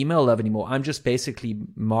value to Email Love anymore. I'm just basically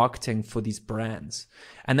marketing for these brands.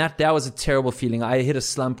 And that was a terrible feeling. I hit a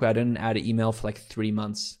slump where I didn't add an email for like 3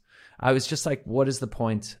 months. I was just like, what is the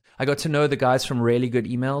point? I got to know the guys from Really Good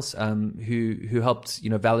Emails who helped,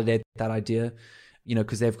 validate that idea,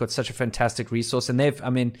 because they've got such a fantastic resource. And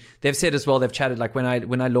they've said as well, they've chatted like when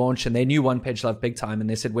I launched, and they knew One Page Love big time. And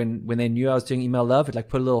they said when they knew I was doing Email Love, it like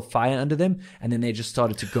put a little fire under them. And then they just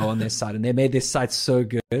started to go on their site, and they made their site so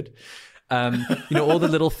good. All the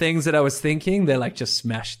little things that I was thinking, they like just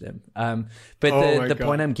smashed them. But the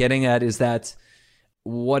point I'm getting at is that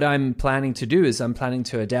what I'm planning to do is I'm planning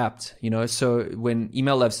to adapt, so when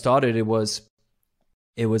Email Love started, it was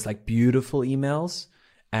like beautiful emails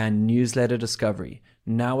and newsletter discovery.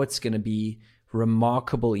 Now it's going to be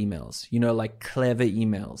remarkable emails, like clever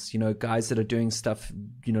emails, guys that are doing stuff,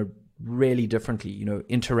 really differently,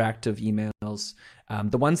 interactive emails,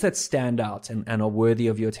 the ones that stand out and are worthy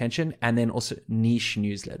of your attention, and then also niche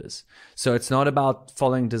newsletters. So it's not about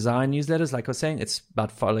following design newsletters, like I was saying, it's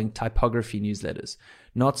about following typography newsletters,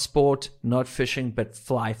 not sport, not fishing, but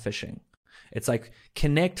fly fishing. It's like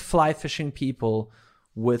connect fly fishing people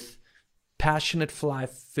with passionate fly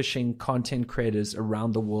fishing content creators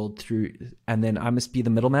around the world through, and then I must be the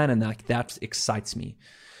middleman, and like that excites me.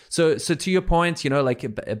 So to your point, like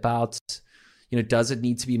about, does it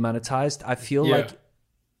need to be monetized? I feel like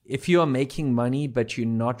if you are making money, but you're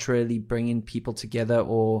not really bringing people together,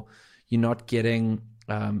 or you're not getting,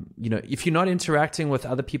 if you're not interacting with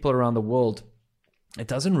other people around the world, it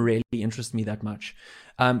doesn't really interest me that much.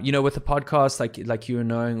 With the podcast, like you were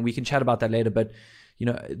knowing, we can chat about that later, but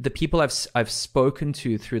the people I've spoken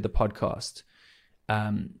to through the podcast,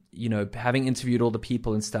 having interviewed all the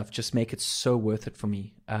people and stuff, just make it so worth it for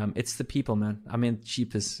me. It's the people, man. I mean,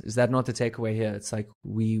 cheapest. Is that not the takeaway here? It's like,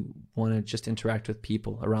 we want to just interact with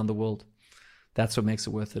people around the world. That's what makes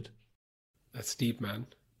it worth it. That's deep, man.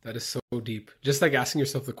 That is so deep. Just like asking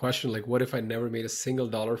yourself the question, like, what if I never made a single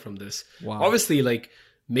dollar from this? Wow. Obviously, like,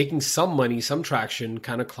 making some money, some traction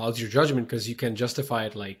kind of clouds your judgment because you can justify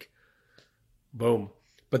it like, boom.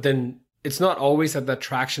 But then it's not always that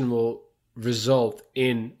traction will result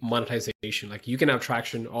in monetization. Like you can have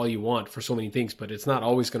traction all you want for so many things, but it's not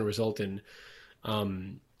always going to result in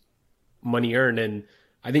money earned. And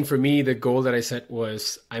I think for me, the goal that I set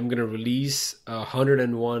was I'm going to release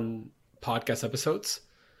 101 podcast episodes,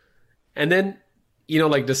 and then,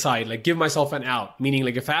 like decide, like give myself an out. Meaning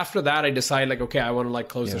like if after that I decide like, okay, I want to like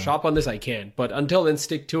close the shop on this, I can. But until then,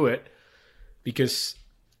 stick to it, because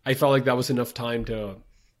I felt like that was enough time to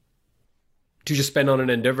just spend on an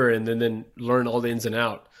endeavor and then learn all the ins and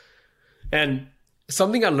out. And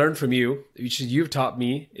something I learned from you, which you've taught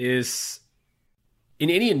me, is in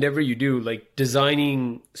any endeavor you do, like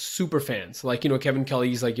designing super fans, like, Kevin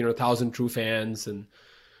Kelly's like, 1,000 true fans, and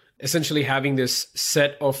essentially having this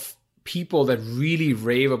set of people that really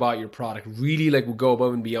rave about your product, really like will go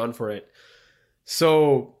above and beyond for it.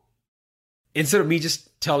 So instead of me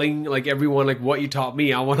just telling like everyone like what you taught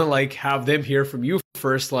me, I want to like have them hear from you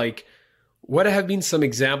first. Like, what have been some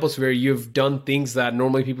examples where you've done things that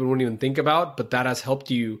normally people wouldn't even think about, but that has helped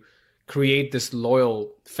you create this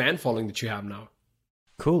loyal fan following that you have now?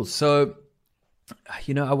 Cool. So,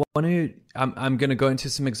 I'm going to go into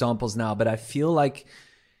some examples now, but I feel like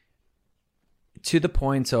to the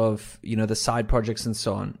point of, the side projects and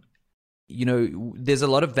so on, there's a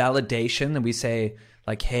lot of validation, and we say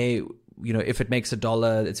like, hey, if it makes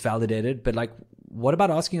 $1, it's validated. But like, what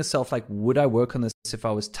about asking yourself, like, would I work on this if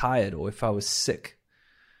I was tired or if I was sick?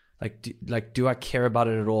 Do I care about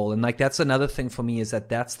it at all? And like, that's another thing for me, is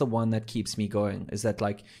that's the one that keeps me going, is that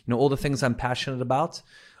like, all the things I'm passionate about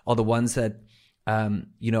are the ones that,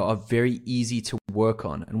 are very easy to work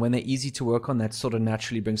on. And when they're easy to work on, that sort of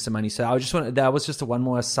naturally brings some money. So that was just one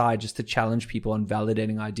more aside, just to challenge people on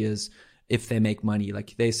validating ideas if they make money.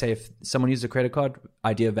 Like they say, if someone uses a credit card,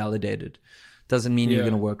 idea validated. Doesn't mean you're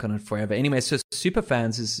going to work on it forever. Anyway, so super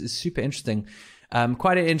fans is super interesting.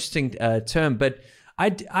 Quite an interesting term, but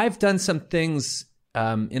I've done some things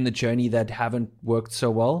in the journey that haven't worked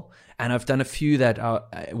so well. And I've done a few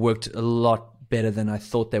that worked a lot better than I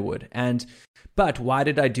thought they would. But why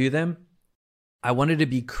did I do them? I wanted to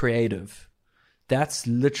be creative. That's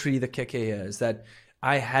literally the kicker here, is that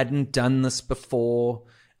I hadn't done this before.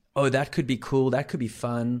 Oh, that could be cool. That could be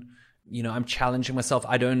fun. I'm challenging myself.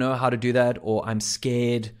 I don't know how to do that, or I'm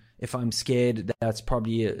scared. If I'm scared, that's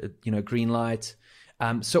probably a green light.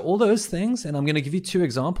 So all those things, and I'm going to give you 2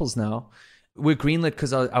 examples now, were greenlit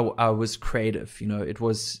because I was creative. It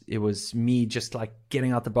was me just like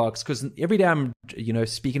getting out the box, because every day I'm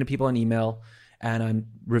speaking to people on email, and I'm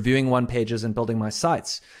reviewing one pages and building my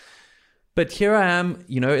sites. But here I am,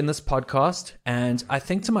 in this podcast, and I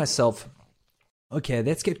think to myself, okay,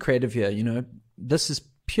 let's get creative here. This is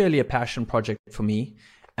purely a passion project for me,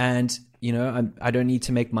 and I don't need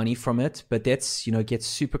to make money from it, but let's get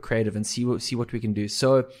super creative and see what we can do.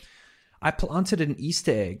 So I planted an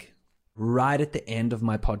Easter egg right at the end of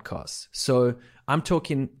my podcast. So I'm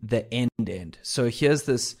talking the end. So here's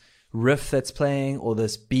this riff that's playing, or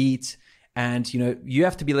this beat, and you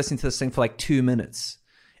have to be listening to this thing for like 2 minutes,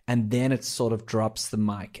 and then it sort of drops the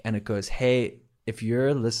mic and it goes, hey, if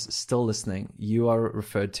you're still listening, you are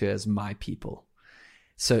referred to as my people.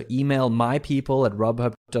 So email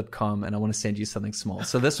mypeople@robhub.com, and I want to send you something small.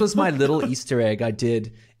 So this was my little Easter egg I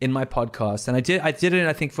did in my podcast. And I did it,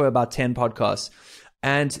 I think, for about 10 podcasts.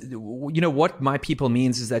 And what my people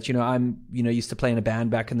means is that, I'm, used to play in a band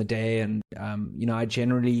back in the day. And, I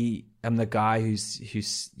generally am the guy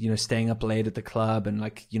who's staying up late at the club, and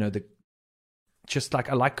like,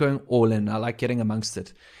 I like going all in. I like getting amongst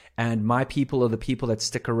it. And my people are the people that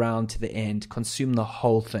stick around to the end, consume the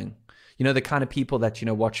whole thing. The kind of people that,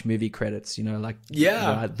 watch movie credits,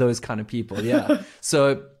 those kind of people. Yeah.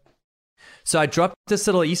 So I dropped this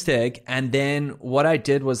little Easter egg, and then what I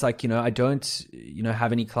did was like, I don't,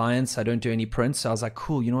 have any clients. I don't do any prints. So I was like,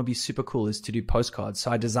 cool, what'd be super cool is to do postcards.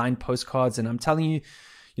 So I designed postcards, and I'm telling you,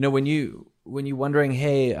 when you're wondering,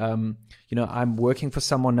 hey, I'm working for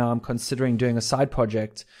someone now, I'm considering doing a side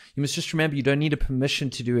project, you must just remember you don't need a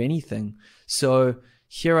permission to do anything. So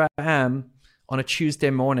here I am on a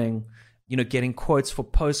Tuesday morning, getting quotes for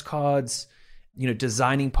postcards,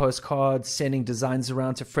 designing postcards, sending designs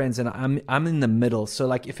around to friends, and I'm in the middle. So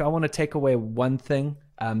like, if I want to take away one thing,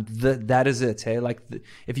 that is it. Hey, like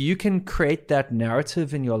if you can create that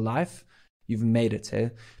narrative in your life, you've made it.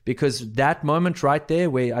 Hey, because that moment right there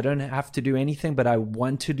where I don't have to do anything, but I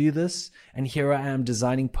want to do this, and here I am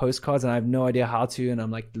designing postcards, and I have no idea how to, and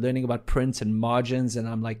I'm like learning about print and margins, and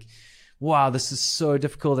I'm like, wow, this is so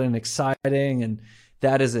difficult and exciting. And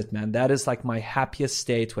that is it, man. That is like my happiest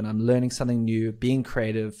state, when I'm learning something new, being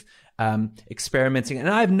creative, experimenting. And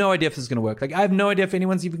I have no idea if this is going to work. Like, I have no idea if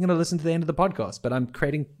anyone's even going to listen to the end of the podcast, but I'm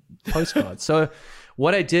creating postcards. So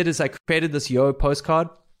what I did is I created this Yo postcard.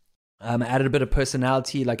 I added a bit of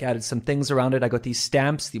personality, like added some things around it. I got these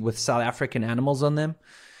stamps with South African animals on them.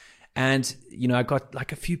 And, you know, I got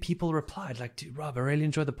like a few people replied like, dude, Rob, I really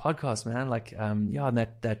enjoyed the podcast, man. Like, yeah, and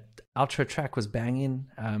that outro track was banging.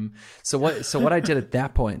 So what I did at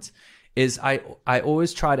that point is I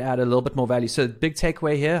always try to add a little bit more value. So the big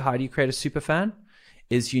takeaway here, how do you create a super fan?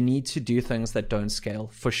 Is you need to do things that don't scale,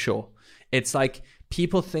 for sure. It's like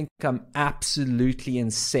people think I'm absolutely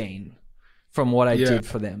insane from what I did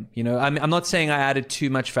for them. You know, I'm not saying I added too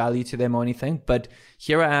much value to them or anything, but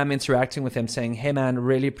here I am interacting with them saying, hey man,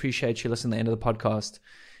 really appreciate you listening to the end of the podcast.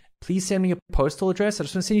 Please send me your postal address. I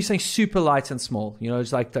just want to send you something super light and small. You know,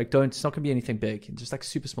 it's like don't, it's not going to be anything big. It's just like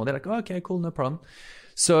super small. They're like, oh, okay, cool, no problem.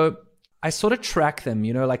 So I sort of track them,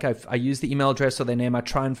 you know, like I use the email address or their name. I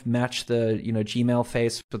try and match the, you know, Gmail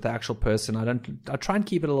face with the actual person. I try and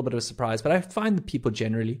keep it a little bit of a surprise, but I find the people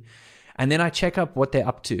generally. And then I check up what they're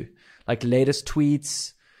up to, like latest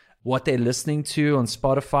tweets, what they're listening to on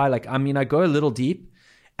Spotify. Like, I mean, I go a little deep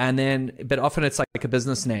but often it's like a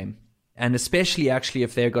business name. And especially actually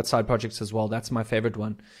if they've got side projects as well, that's my favorite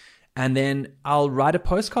one. And then I'll write a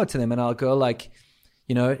postcard to them and I'll go like,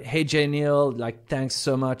 you know, hey, Jay Neil, like, thanks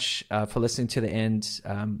so much for listening to the end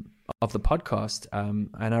of the podcast.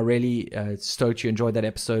 And I really stoked you enjoyed that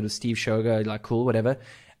episode of Steve Shoga, like, cool, whatever.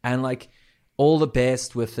 And like, all the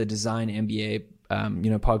best with the Design MBA, you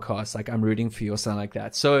know, podcast. Like, I'm rooting for you or something like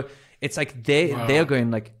that. So it's like they're going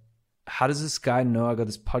like, how does this guy know I got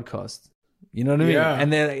this podcast? You know what I mean? Yeah.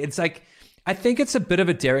 And then it's like, I think it's a bit of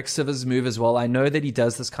a Derek Sivers move as well. I know that he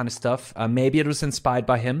does this kind of stuff. Maybe it was inspired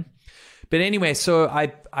by him. But anyway, so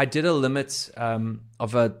I did a limit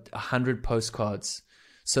of 100 postcards.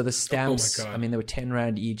 So the stamps, I mean, they were 10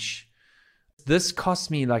 Rand each. This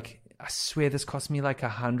cost me like, I swear this cost me like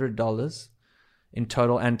 $100 in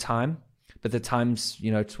total and time. But the time's,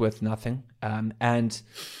 you know, it's worth nothing. And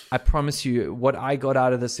I promise you, what I got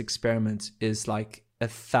out of this experiment is like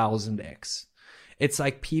 1,000x. It's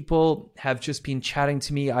like people have just been chatting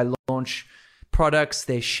to me. I launch products,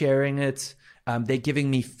 they're sharing it. They're giving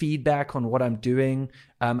me feedback on what I'm doing.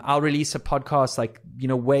 I'll release a podcast like, you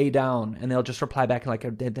know, way down, and they'll just reply back like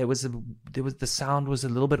the sound was a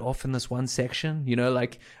little bit off in this one section, you know,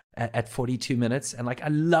 like at 42 minutes. And like, I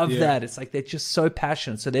love that. It's like, they're just so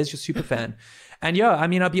passionate. So there's your super fan. And yeah, I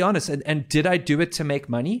mean, I'll be honest. And did I do it to make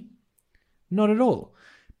money? Not at all.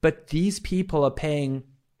 But these people are paying,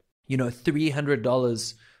 you know,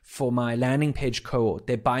 $300 for my landing page cohort.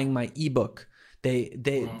 They're buying my ebook.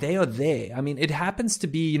 They are there. I mean, it happens to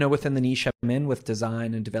be, you know, within the niche I'm in with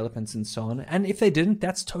design and developments and so on. And if they didn't,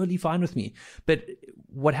 that's totally fine with me. But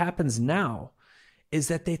what happens now is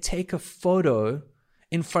that they take a photo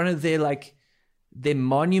in front of their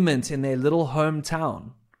monument in their little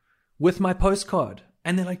hometown with my postcard.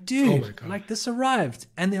 And they're like, dude, like, this arrived.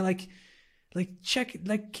 And they're like, check,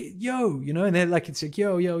 like, yo, you know, and they're like, it's like,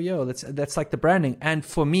 yo. That's like the branding. And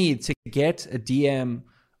for me to get a DM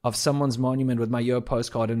of someone's monument with my Yo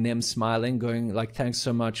postcard and them smiling, going like, thanks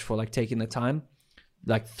so much for like taking the time,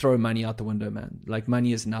 like, throw money out the window, man. Like,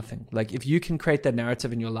 money is nothing. Like, if you can create that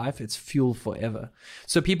narrative in your life, it's fuel forever.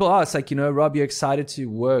 So people ask, like, you know, Rob, you're excited to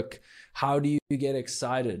work. How do you get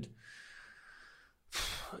excited?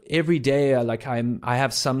 Every day, I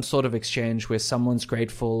have some sort of exchange where someone's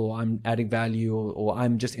grateful, or I'm adding value, or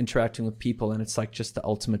I'm just interacting with people, and it's like just the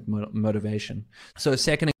ultimate motivation. So a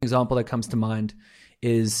second example that comes to mind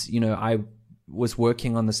is, you know, I was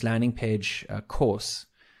working on this landing page course.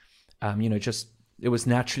 You know, just, it was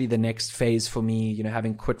naturally the next phase for me, you know,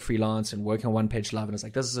 having quit freelance and working on One Page Love. And it's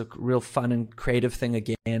like, this is a real fun and creative thing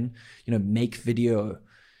again, you know, make video.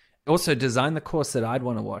 Also design the course that I'd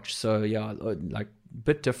want to watch. So yeah, like,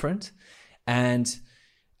 bit different. And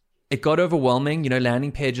it got overwhelming. You know,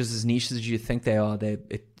 landing pages, as niche as you think they are,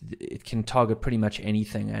 it can target pretty much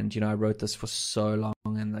anything. And, you know, I wrote this for so long,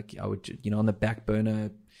 and like, I would, you know, on the back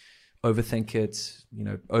burner, overthink it, you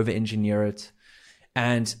know, over engineer it.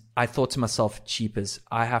 And I thought to myself, cheapers,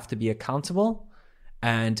 I have to be accountable,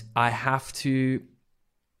 and I have to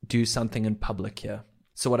do something in public here.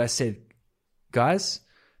 So what I said, guys,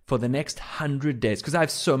 for the next 100 days, because I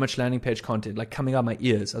have so much landing page content like coming out my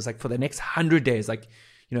ears, I was like, for the next 100 days, like,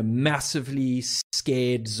 you know, massively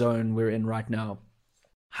scared zone we're in right now.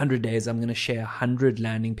 100 days, I'm going to share 100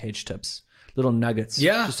 landing page tips, little nuggets.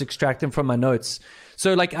 Yeah. Just extract them from my notes.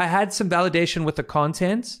 So like, I had some validation with the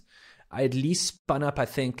content. I at least spun up, I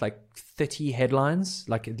think, like 30 headlines,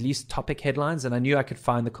 like at least topic headlines. And I knew I could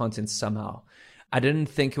find the content somehow. I didn't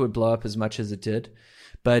think it would blow up as much as it did.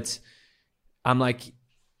 But I'm like,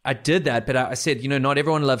 I did that, but I said, not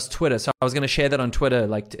everyone loves Twitter. So I was going to share that on Twitter,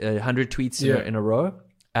 like 100 tweets in a row.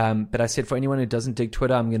 But I said, for anyone who doesn't dig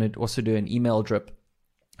Twitter, I'm going to also do an email drip.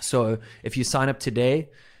 So if you sign up today,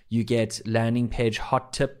 you get landing page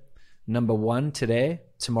hot tip number 1 today.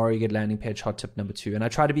 Tomorrow you get landing page hot tip number 2. And I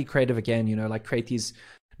try to be creative again, like create these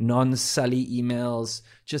non-sully emails,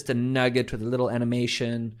 just a nugget with a little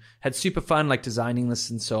animation. Had super fun like designing this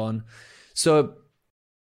and so on. So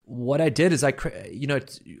what I did is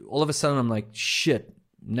all of a sudden I'm like, shit,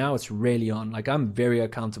 now it's really on. Like I'm very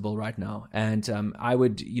accountable right now. And I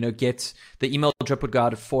would, get the email drip would go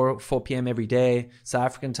out at 4 p.m. every day, South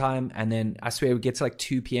African time. And then I swear it would get to like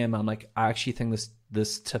 2 p.m. I'm like, I actually think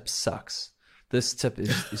this tip sucks. This tip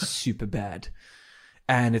is super bad.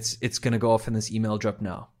 And it's going to go off in this email drip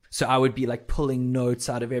now. So I would be like pulling notes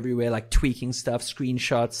out of everywhere, like tweaking stuff,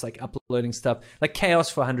 screenshots, like uploading stuff, like chaos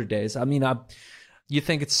for 100 days. I mean, you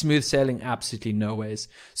think it's smooth sailing? Absolutely no ways.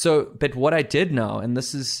 So, but what I did now, and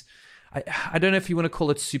this is, I don't know if you want to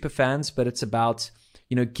call it super fans, but it's about,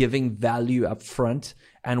 giving value up front.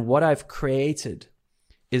 And what I've created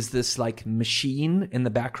is this like machine in the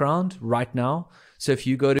background right now. So if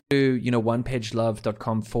you go to,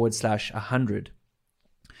 onepagelove.com/100,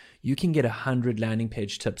 you can get 100 landing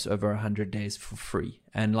page tips over 100 days for free.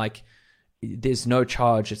 And like, there's no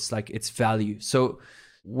charge. It's like, it's value. So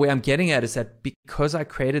where I'm getting at is that because I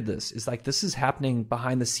created this, is like, this is happening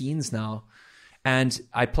behind the scenes now. And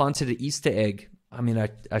I planted an Easter egg. I mean,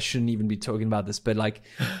 I shouldn't even be talking about this, but like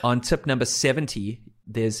on tip number 70,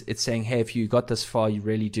 it's saying, hey, if you got this far, you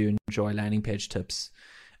really do enjoy landing page tips.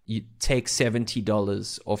 You take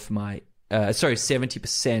 $70 off my,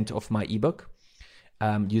 70% off my ebook.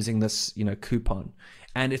 Using this, coupon.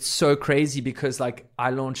 And it's so crazy because like I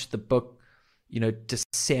launched the book,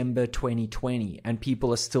 December 2020, and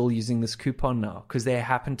people are still using this coupon now because they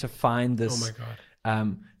happen to find this,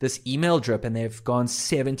 this email drip, and they've gone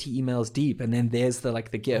 70 emails deep, and then there's the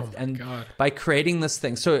gift. By creating this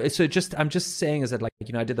thing, I'm just saying is that I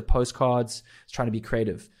did the postcards, trying to be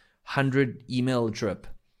creative, 100 email drip,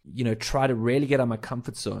 try to really get out of my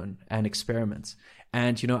comfort zone and experiment.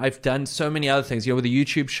 And, I've done so many other things, with the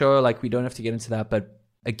YouTube show, we don't have to get into that. But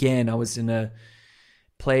again, I was in a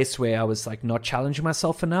place where I was not challenging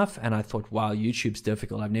myself enough. And I thought, wow, YouTube's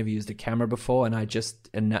difficult. I've never used a camera before. And I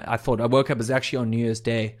thought, I woke up, it was actually on New Year's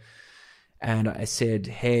Day. And I said,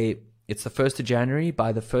 hey, it's the 1st of January.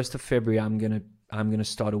 By the 1st of February, I'm going to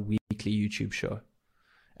start a weekly YouTube show.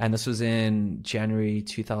 And this was in January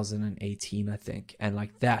 2018, I think. And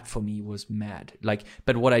that for me was mad.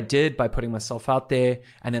 But what I did by putting myself out there,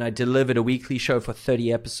 and then I delivered a weekly show for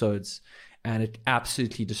 30 episodes, and it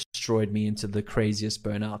absolutely destroyed me into the craziest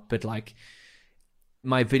burnout. But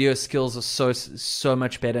my video skills are so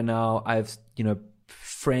much better now. I've,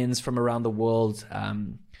 friends from around the world.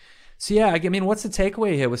 So yeah, I mean, what's the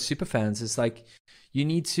takeaway here with superfans? It's you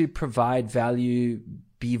need to provide value,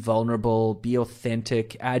 be vulnerable, be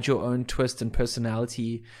authentic, add your own twist and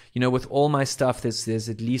personality. With all my stuff, there's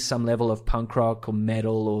at least some level of punk rock or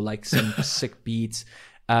metal or some sick beats.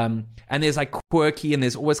 And there's quirky, and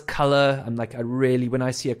there's always color. I'm when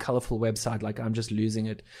I see a colorful website, I'm just losing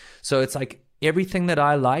it. So it's everything that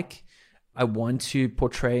I want to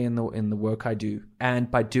portray in the work I do. And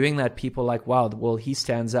by doing that, people wow, well, he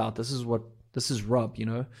stands out. This is Rob,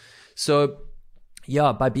 So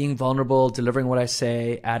yeah, by being vulnerable, delivering what I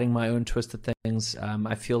say, adding my own twist to things,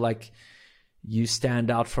 I feel like you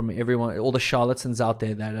stand out from everyone, all the charlatans out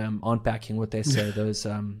there that aren't backing what they say, those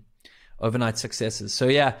overnight successes. So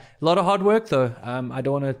yeah, a lot of hard work though. I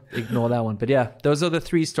don't want to ignore that one. But yeah, those are the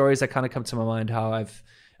 3 stories that kind of come to my mind, how I've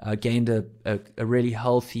gained a really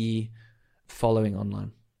healthy following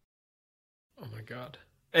online. Oh my God.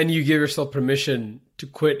 And you give yourself permission to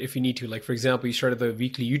quit if you need to. For example, you started the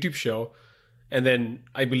weekly YouTube show, and then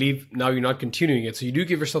I believe now you're not continuing it. So you do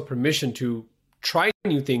give yourself permission to try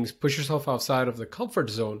new things, push yourself outside of the comfort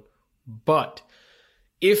zone. But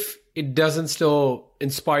if it doesn't still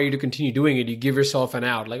inspire you to continue doing it, you give yourself an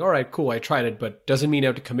out. All right, cool, I tried it, but doesn't mean I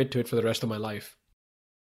have to commit to it for the rest of my life.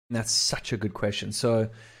 That's such a good question. So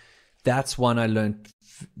that's one I learned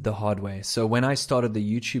the hard way. So when I started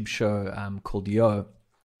the YouTube show called Yo,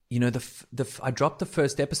 I dropped the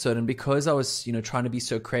first episode, and because I was, trying to be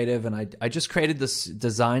so creative, and I just created this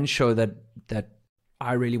design show that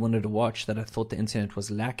I really wanted to watch, that I thought the internet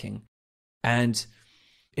was lacking. And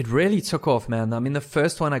it really took off, man. I mean, the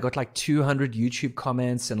first one, I got 200 YouTube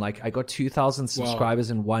comments, and I got 2,000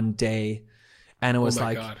 subscribers in one day. And it was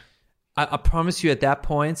God. I promise you at that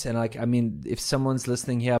point, and I mean, if someone's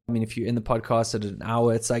listening here, I mean, if you're in the podcast at an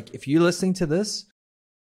hour, it's if you're listening to this,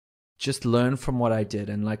 just learn from what I did.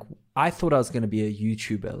 And like, I thought I was going to be a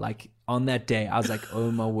YouTuber. Like on that day, I was like,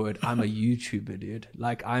 oh my word, I'm a YouTuber, dude.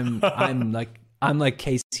 Like I'm like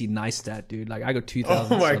Casey Neistat, dude. Like I got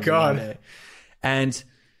 2,000 Oh my subs God. in one day. And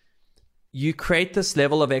you create this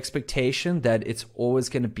level of expectation that it's always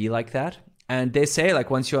going to be like that. And they say like,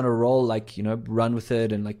 once you're on a roll, like, you know, run with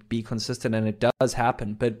it and like be consistent, and it does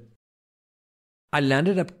happen. But I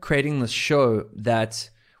landed up creating this show that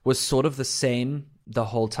was sort of the same the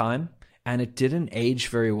whole time, and it didn't age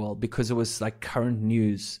very well because it was like current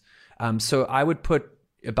news. So I would put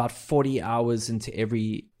about 40 hours into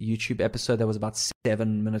every YouTube episode that was about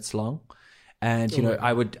 7 minutes long. And, you know,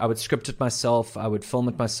 I would script it myself, I would film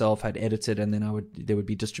it myself, I'd edit it, and then there would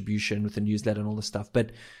be distribution with the newsletter and all this stuff.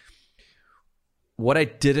 But what I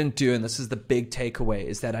didn't do, and this is the big takeaway,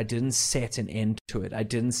 is that I didn't set an end to it. I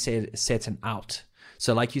didn't set an out.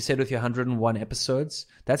 So like you said, with your 101 episodes,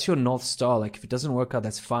 that's your North Star. Like if it doesn't work out,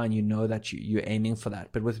 that's fine. You know that you're aiming for that.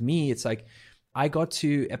 But with me, it's like I got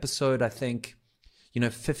to episode, I think,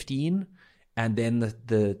 15, and then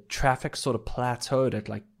the traffic sort of plateaued at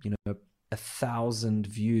like, 1,000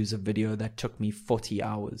 views of video that took me 40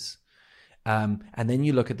 hours. And then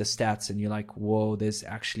you look at the stats and you're like, whoa, there's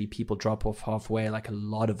actually people drop off halfway, like a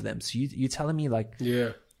lot of them. So you're telling me like,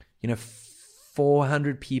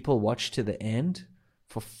 400 people watch to the end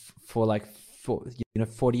for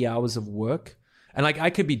 40 hours of work. And like, I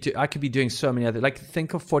could be doing so many other, like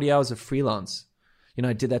think of 40 hours of freelance.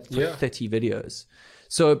 I did that for 30 videos.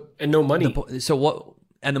 So, and no money.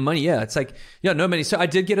 And the money, it's like, no money. So I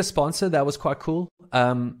did get a sponsor. That was quite cool.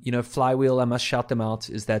 Flywheel, I must shout them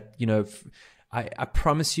out, is that, I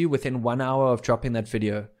promise you within 1 hour of dropping that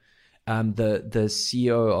video, the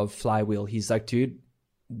CEO of Flywheel, he's like, dude,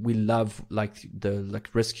 we love like the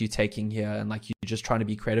risk you're taking here, and like you're just trying to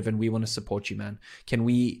be creative, and we want to support you, man.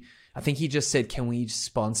 I think he just said, can we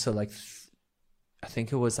sponsor like, I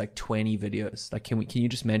think it was like 20 videos. Like, can you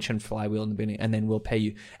just mention Flywheel in the beginning, and then we'll pay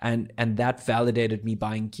you. And that validated me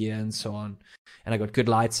buying gear and so on. And I got good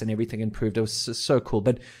lights and everything improved. It was so cool.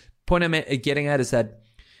 But point I'm getting at is that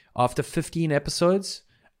after 15 episodes,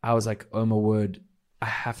 I was like, oh my word, I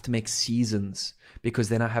have to make seasons, because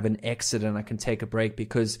then I have an exit and I can take a break,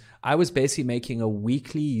 because I was basically making a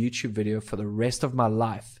weekly YouTube video for the rest of my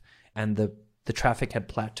life, and the traffic had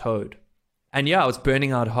plateaued. And I was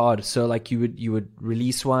burning out hard. So like you would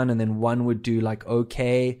release one, and then one would do like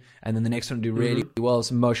okay, and then the next one would do really well.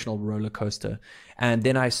 It's an emotional roller coaster. And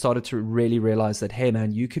then I started to really realize that, hey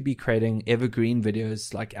man, you could be creating evergreen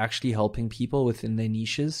videos, like actually helping people within their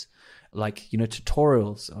niches, like,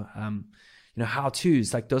 tutorials,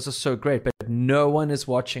 how-tos. Like those are so great, but no one is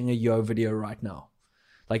watching a Yo video right now.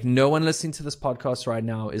 Like no one listening to this podcast right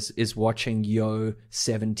now is watching Yo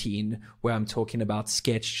 17, where I'm talking about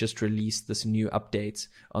Sketch just released this new update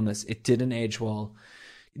on this. It didn't age well.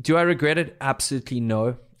 Do I regret it? Absolutely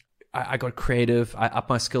no. I got creative. I upped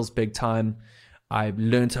my skills big time. I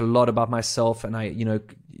learned a lot about myself, and I,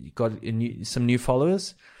 got some new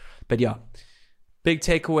followers. But big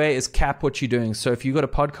takeaway is cap what you're doing. So if you got a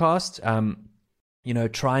podcast,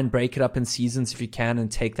 try and break it up in seasons if you can, and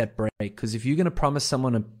take that break. Because if you're going to promise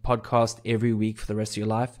someone a podcast every week for the rest of your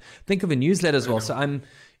life, think of a newsletter as well. So I'm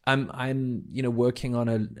working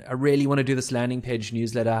on I really want to do this landing page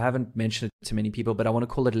newsletter. I haven't mentioned it to many people, but I want to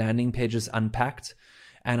call it Landing Pages Unpacked.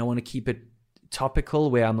 And I want to keep it topical,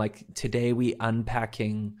 where I'm like, today we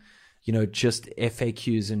unpacking, just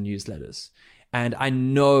FAQs and newsletters. And I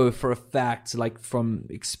know for a fact, like from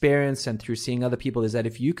experience and through seeing other people, is that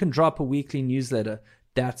if you can drop a weekly newsletter,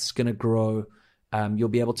 that's going to grow. You'll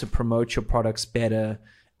be able to promote your products better.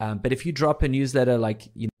 But if you drop a newsletter, like,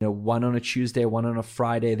 one on a Tuesday, one on a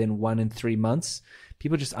Friday, then one in 3 months,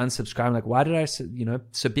 people just unsubscribe. Like, why did I,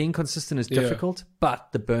 so being consistent is difficult,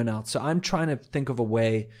 but the burnout. So I'm trying to think of a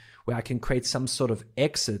way where I can create some sort of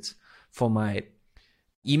exit for my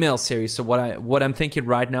email series. So what I'm thinking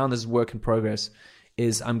right now, and this is work in progress,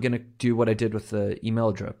 is I'm going to do what I did with the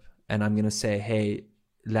email drip, and I'm going to say, hey,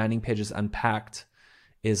 Landing Pages Unpacked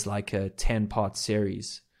is like a 10-part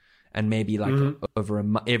series, and maybe like over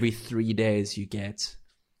every 3 days you get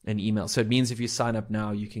an email. So it means if you sign up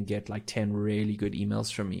now, you can get like 10 really good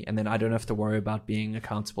emails from me, and then I don't have to worry about being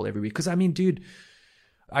accountable every week. Because I mean, dude,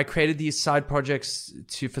 I created these side projects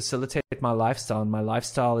to facilitate my lifestyle, and my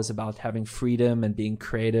lifestyle is about having freedom and being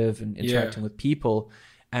creative and interacting with people.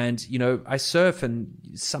 And, I surf, and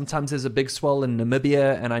sometimes there's a big swell in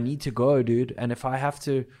Namibia and I need to go, dude. And if I have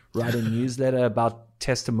to write a newsletter about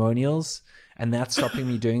testimonials and that's stopping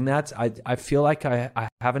me doing that, I feel like I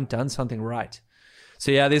haven't done something right.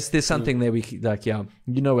 So there's something there we like, where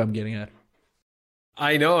I'm getting at.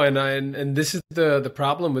 I know, and this is the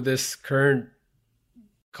problem with this current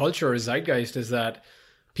culture or zeitgeist is that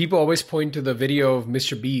people always point to the video of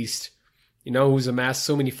Mr. Beast, who's amassed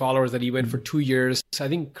so many followers that he went for 2 years, I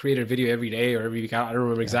think created a video every day or every week. I don't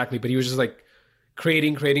remember exactly, but he was just like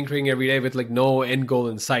creating every day with like no end goal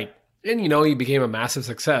in sight. And, he became a massive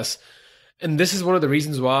success. And this is one of the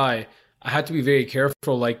reasons why I had to be very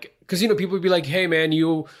careful. Like, because, people would be like, hey, man,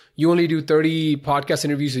 you only do 30 podcast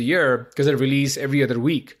interviews a year because they release every other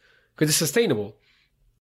week because it's sustainable.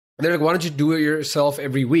 And they're like, why don't you do it yourself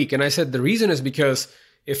every week? And I said, the reason is because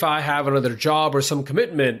if I have another job or some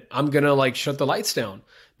commitment, I'm going to like shut the lights down.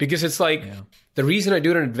 Because it's like, the reason I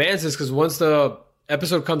do it in advance is because once the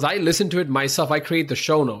episode comes, I listen to it myself. I create the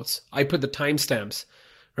show notes. I put the timestamps,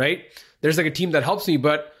 right? There's like a team that helps me,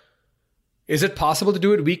 but is it possible to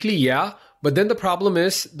do it weekly? Yeah. But then the problem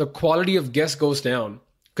is the quality of guests goes down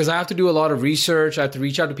because I have to do a lot of research. I have to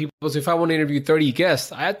reach out to people. So if I want to interview 30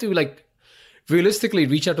 guests, I have to like realistically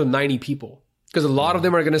reach out to 90 people because a lot of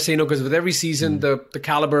them are going to say no because with every season, the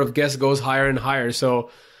caliber of guests goes higher and higher. So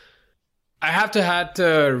I had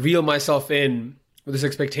to reel myself in with these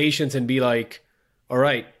expectations and be like, all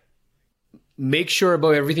right, make sure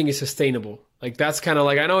about everything is sustainable. Like that's kind of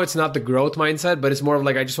like, I know it's not the growth mindset, but it's more of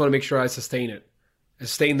like, I just want to make sure I sustain it. I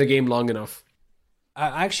stay in the game long enough.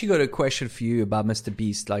 I actually got a question for you about Mr.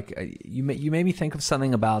 Beast. Like you made me think of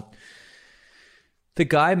something about the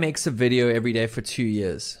guy makes a video every day for 2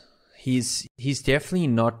 years. He's definitely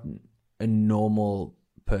not a normal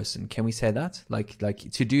person. Can we say that? Like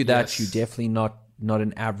to do that, yes. You're definitely not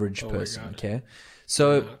an average person. Okay.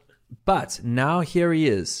 So, but now here he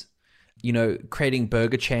is, creating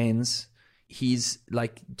burger chains. He's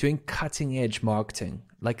like doing cutting edge marketing,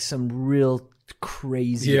 like some real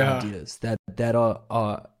crazy ideas that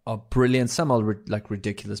are brilliant. Some are like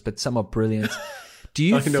ridiculous, but some are brilliant. Do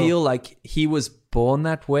you feel like he was born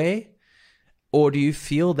that way? Or do you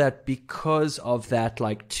feel that because of that,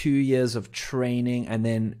 like 2 years of training and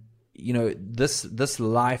then, this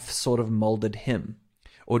life sort of molded him?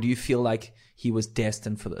 Or do you feel like he was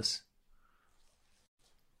destined for this?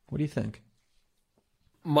 What do you think?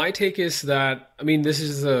 My take is that, this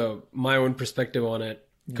is my own perspective on it.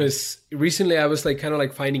 Because recently I was like kind of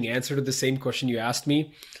like finding answer to the same question you asked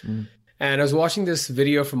me. And I was watching this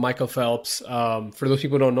video from Michael Phelps. For those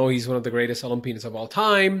people who don't know, he's one of the greatest Olympians of all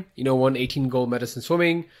time. Won 18 gold medals in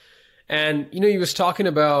swimming. And, he was talking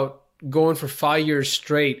about going for 5 years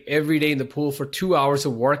straight every day in the pool for 2 hours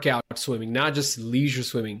of workout swimming, not just leisure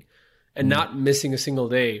swimming, and not missing a single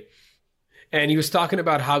day. And he was talking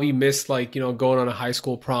about how he missed like, going on a high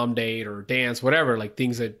school prom date or dance, whatever, like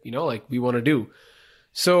things that, like we want to do.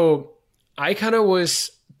 So I kind of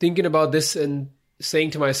was thinking about this and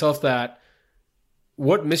saying to myself that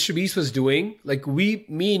what Mr. Beast was doing, like me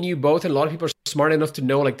and you both, and a lot of people are smart enough to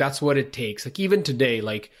know like that's what it takes. Like even today,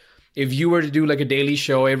 like if you were to do like a daily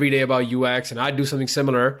show every day about UX and I'd do something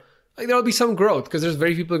similar, like there'll be some growth because there's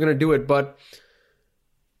very people who are going to do it. But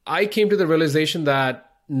I came to the realization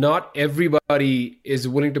that not everybody is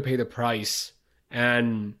willing to pay the price.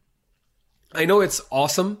 And I know it's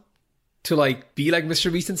awesome to like be like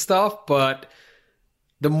Mr. Beast and stuff, but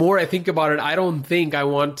the more I think about it, I don't think I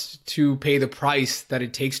want to pay the price that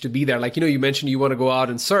it takes to be there. Like, you mentioned you want to go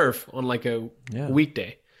out and surf on like a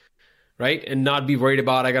weekday, right? And not be worried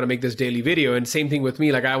about, I got to make this daily video. And same thing with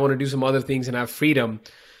me. Like I want to do some other things and have freedom.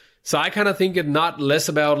 So I kind of think it not less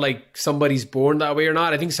about like somebody's born that way or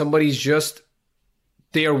not. I think somebody's just,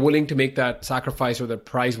 they are willing to make that sacrifice or the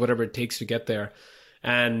price, whatever it takes to get there.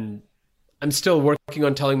 And I'm still working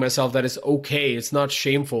on telling myself that it's okay. It's not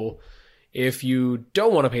shameful if you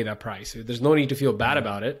don't want to pay that price. There's no need to feel bad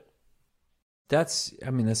about it. That's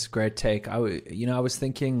a great take. I was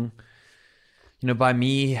thinking, by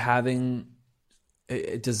me having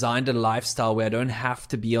designed a lifestyle where I don't have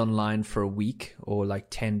to be online for a week or like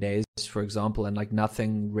 10 days, for example, and like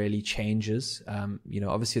nothing really changes.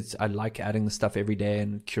 Obviously I like adding the stuff every day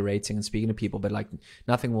and curating and speaking to people, but like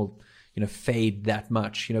nothing will fade that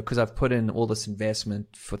much, because I've put in all this investment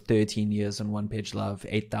for 13 years on One Page Love,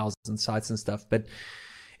 8,000 sites and stuff. But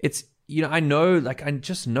it's, I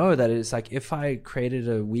just know that it's like if I created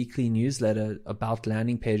a weekly newsletter about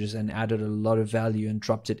landing pages and added a lot of value and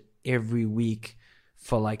dropped it every week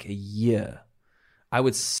for like a year, I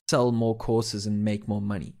would sell more courses and make more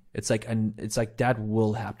money. It's like that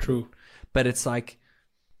will happen. True. But it's like,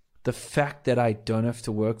 the fact that I don't have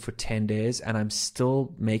to work for 10 days and I'm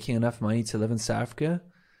still making enough money to live in South Africa,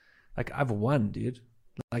 like I've won, dude.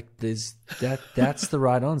 Like that's the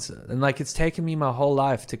right answer. And like it's taken me my whole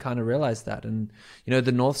life to kind of realize that. And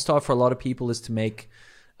the North Star for a lot of people is to make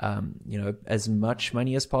as much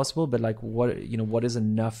money as possible, but like what is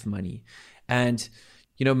enough money? And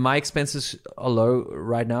my expenses are low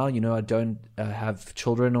right now. I don't have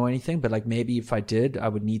children or anything, but like maybe if I did, I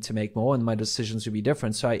would need to make more and my decisions would be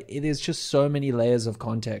different. So it is just so many layers of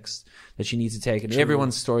context that you need to take. And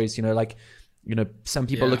everyone's stories, some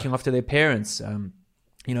people looking after their parents.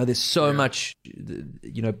 There's so much,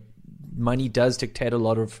 money does dictate a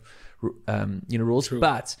lot of, rules. True.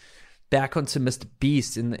 But back onto Mr.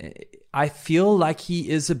 Beast, and I feel like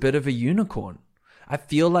he is a bit of a unicorn. I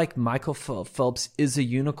feel like Michael Phelps is a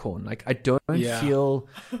unicorn. Like, I don't feel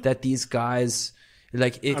that these guys,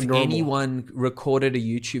 like, if anyone recorded a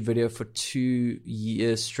YouTube video for 2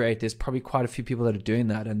 years straight, there's probably quite a few people that are doing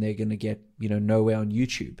that, and they're going to get, nowhere on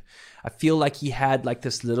YouTube. I feel like he had like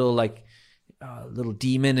this little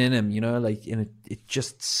demon in him, and it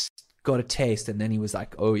just got a taste, and then he was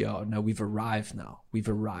like, oh yeah, no, we've arrived now. We've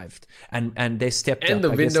arrived. And they stepped up. And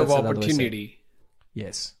the window of opportunity.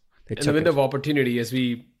 Yes. And the window of opportunity, as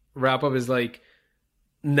we wrap up, is like,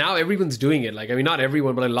 now everyone's doing it. Like, I mean, not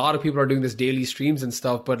everyone, but a lot of people are doing this daily streams and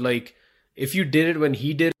stuff. But like, if you did it when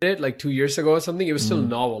he did it, like 2 years ago or something, it was still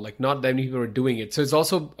novel. Like, not that many people were doing it. So it's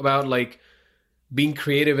also about like being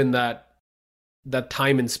creative in that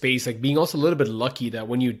time and space, like being also a little bit lucky that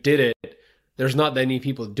when you did it, there's not that many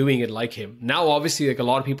people doing it like him. Now, obviously, like a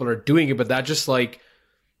lot of people are doing it, but that just like,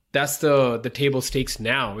 that's the table stakes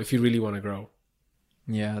now if you really want to grow.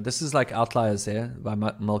 Yeah, this is like Outliers there by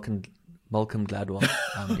Malcolm Gladwell.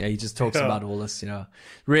 He just talks about all this,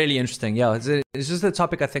 really interesting. Yeah, it's just a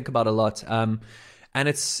topic I think about a lot. And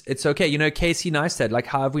it's okay. Casey Neistat, like,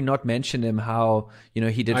 how have we not mentioned him? How,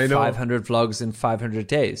 he did 500 vlogs in 500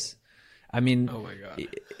 days. I mean, oh my God.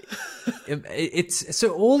 It's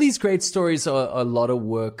so all these great stories are a lot of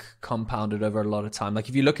work compounded over a lot of time. Like,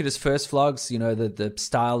 if you look at his first vlogs, the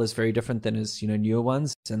style is very different than his newer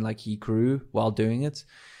ones, and like he grew while doing it,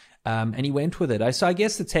 and he went with it. So I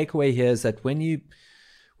guess the takeaway here is that when you're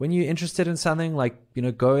interested in something, like,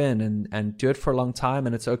 go in and do it for a long time,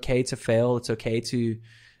 and it's okay to fail. It's okay to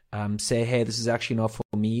say, hey, this is actually not for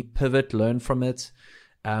me. Pivot, learn from it.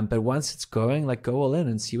 But once it's going, like, go all in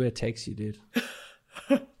and see where it takes you, dude.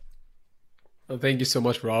 Well, thank you so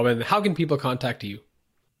much, Rob. And how can people contact you?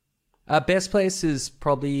 Best place is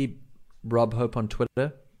probably Rob Hope on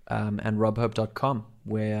Twitter, and robhope.com,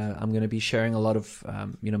 where I'm going to be sharing a lot of,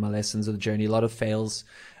 my lessons of the journey, a lot of fails.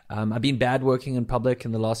 I've been bad working in public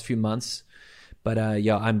in the last few months, but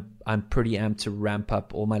I'm pretty amped to ramp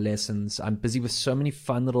up all my lessons. I'm busy with so many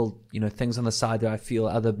fun little, things on the side that I feel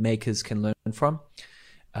other makers can learn from.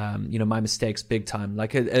 My mistakes big time.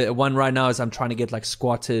 Like one right now is I'm trying to get like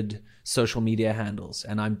squatted social media handles,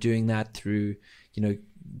 and I'm doing that through,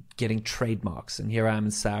 getting trademarks. And here I am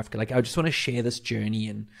in South Africa. Like, I just want to share this journey,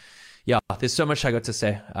 and yeah, there's so much I got to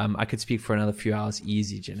say. I could speak for another few hours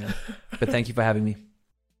easy, Janelle. But thank you for having me.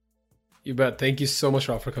 You bet. Thank you so much,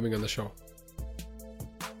 Rob, for coming on the show.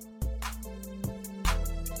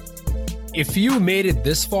 If you made it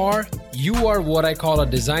this far, you are what I call a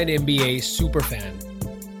Design MBA super fan.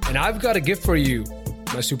 And I've got a gift for you,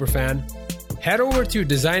 my super fan. Head over to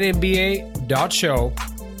designmba.show,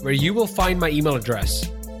 where you will find my email address.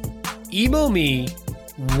 Email me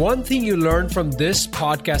one thing you learned from this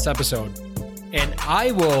podcast episode, and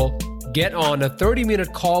I will get on a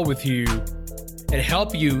 30-minute call with you and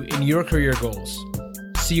help you in your career goals.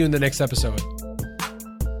 See you in the next episode.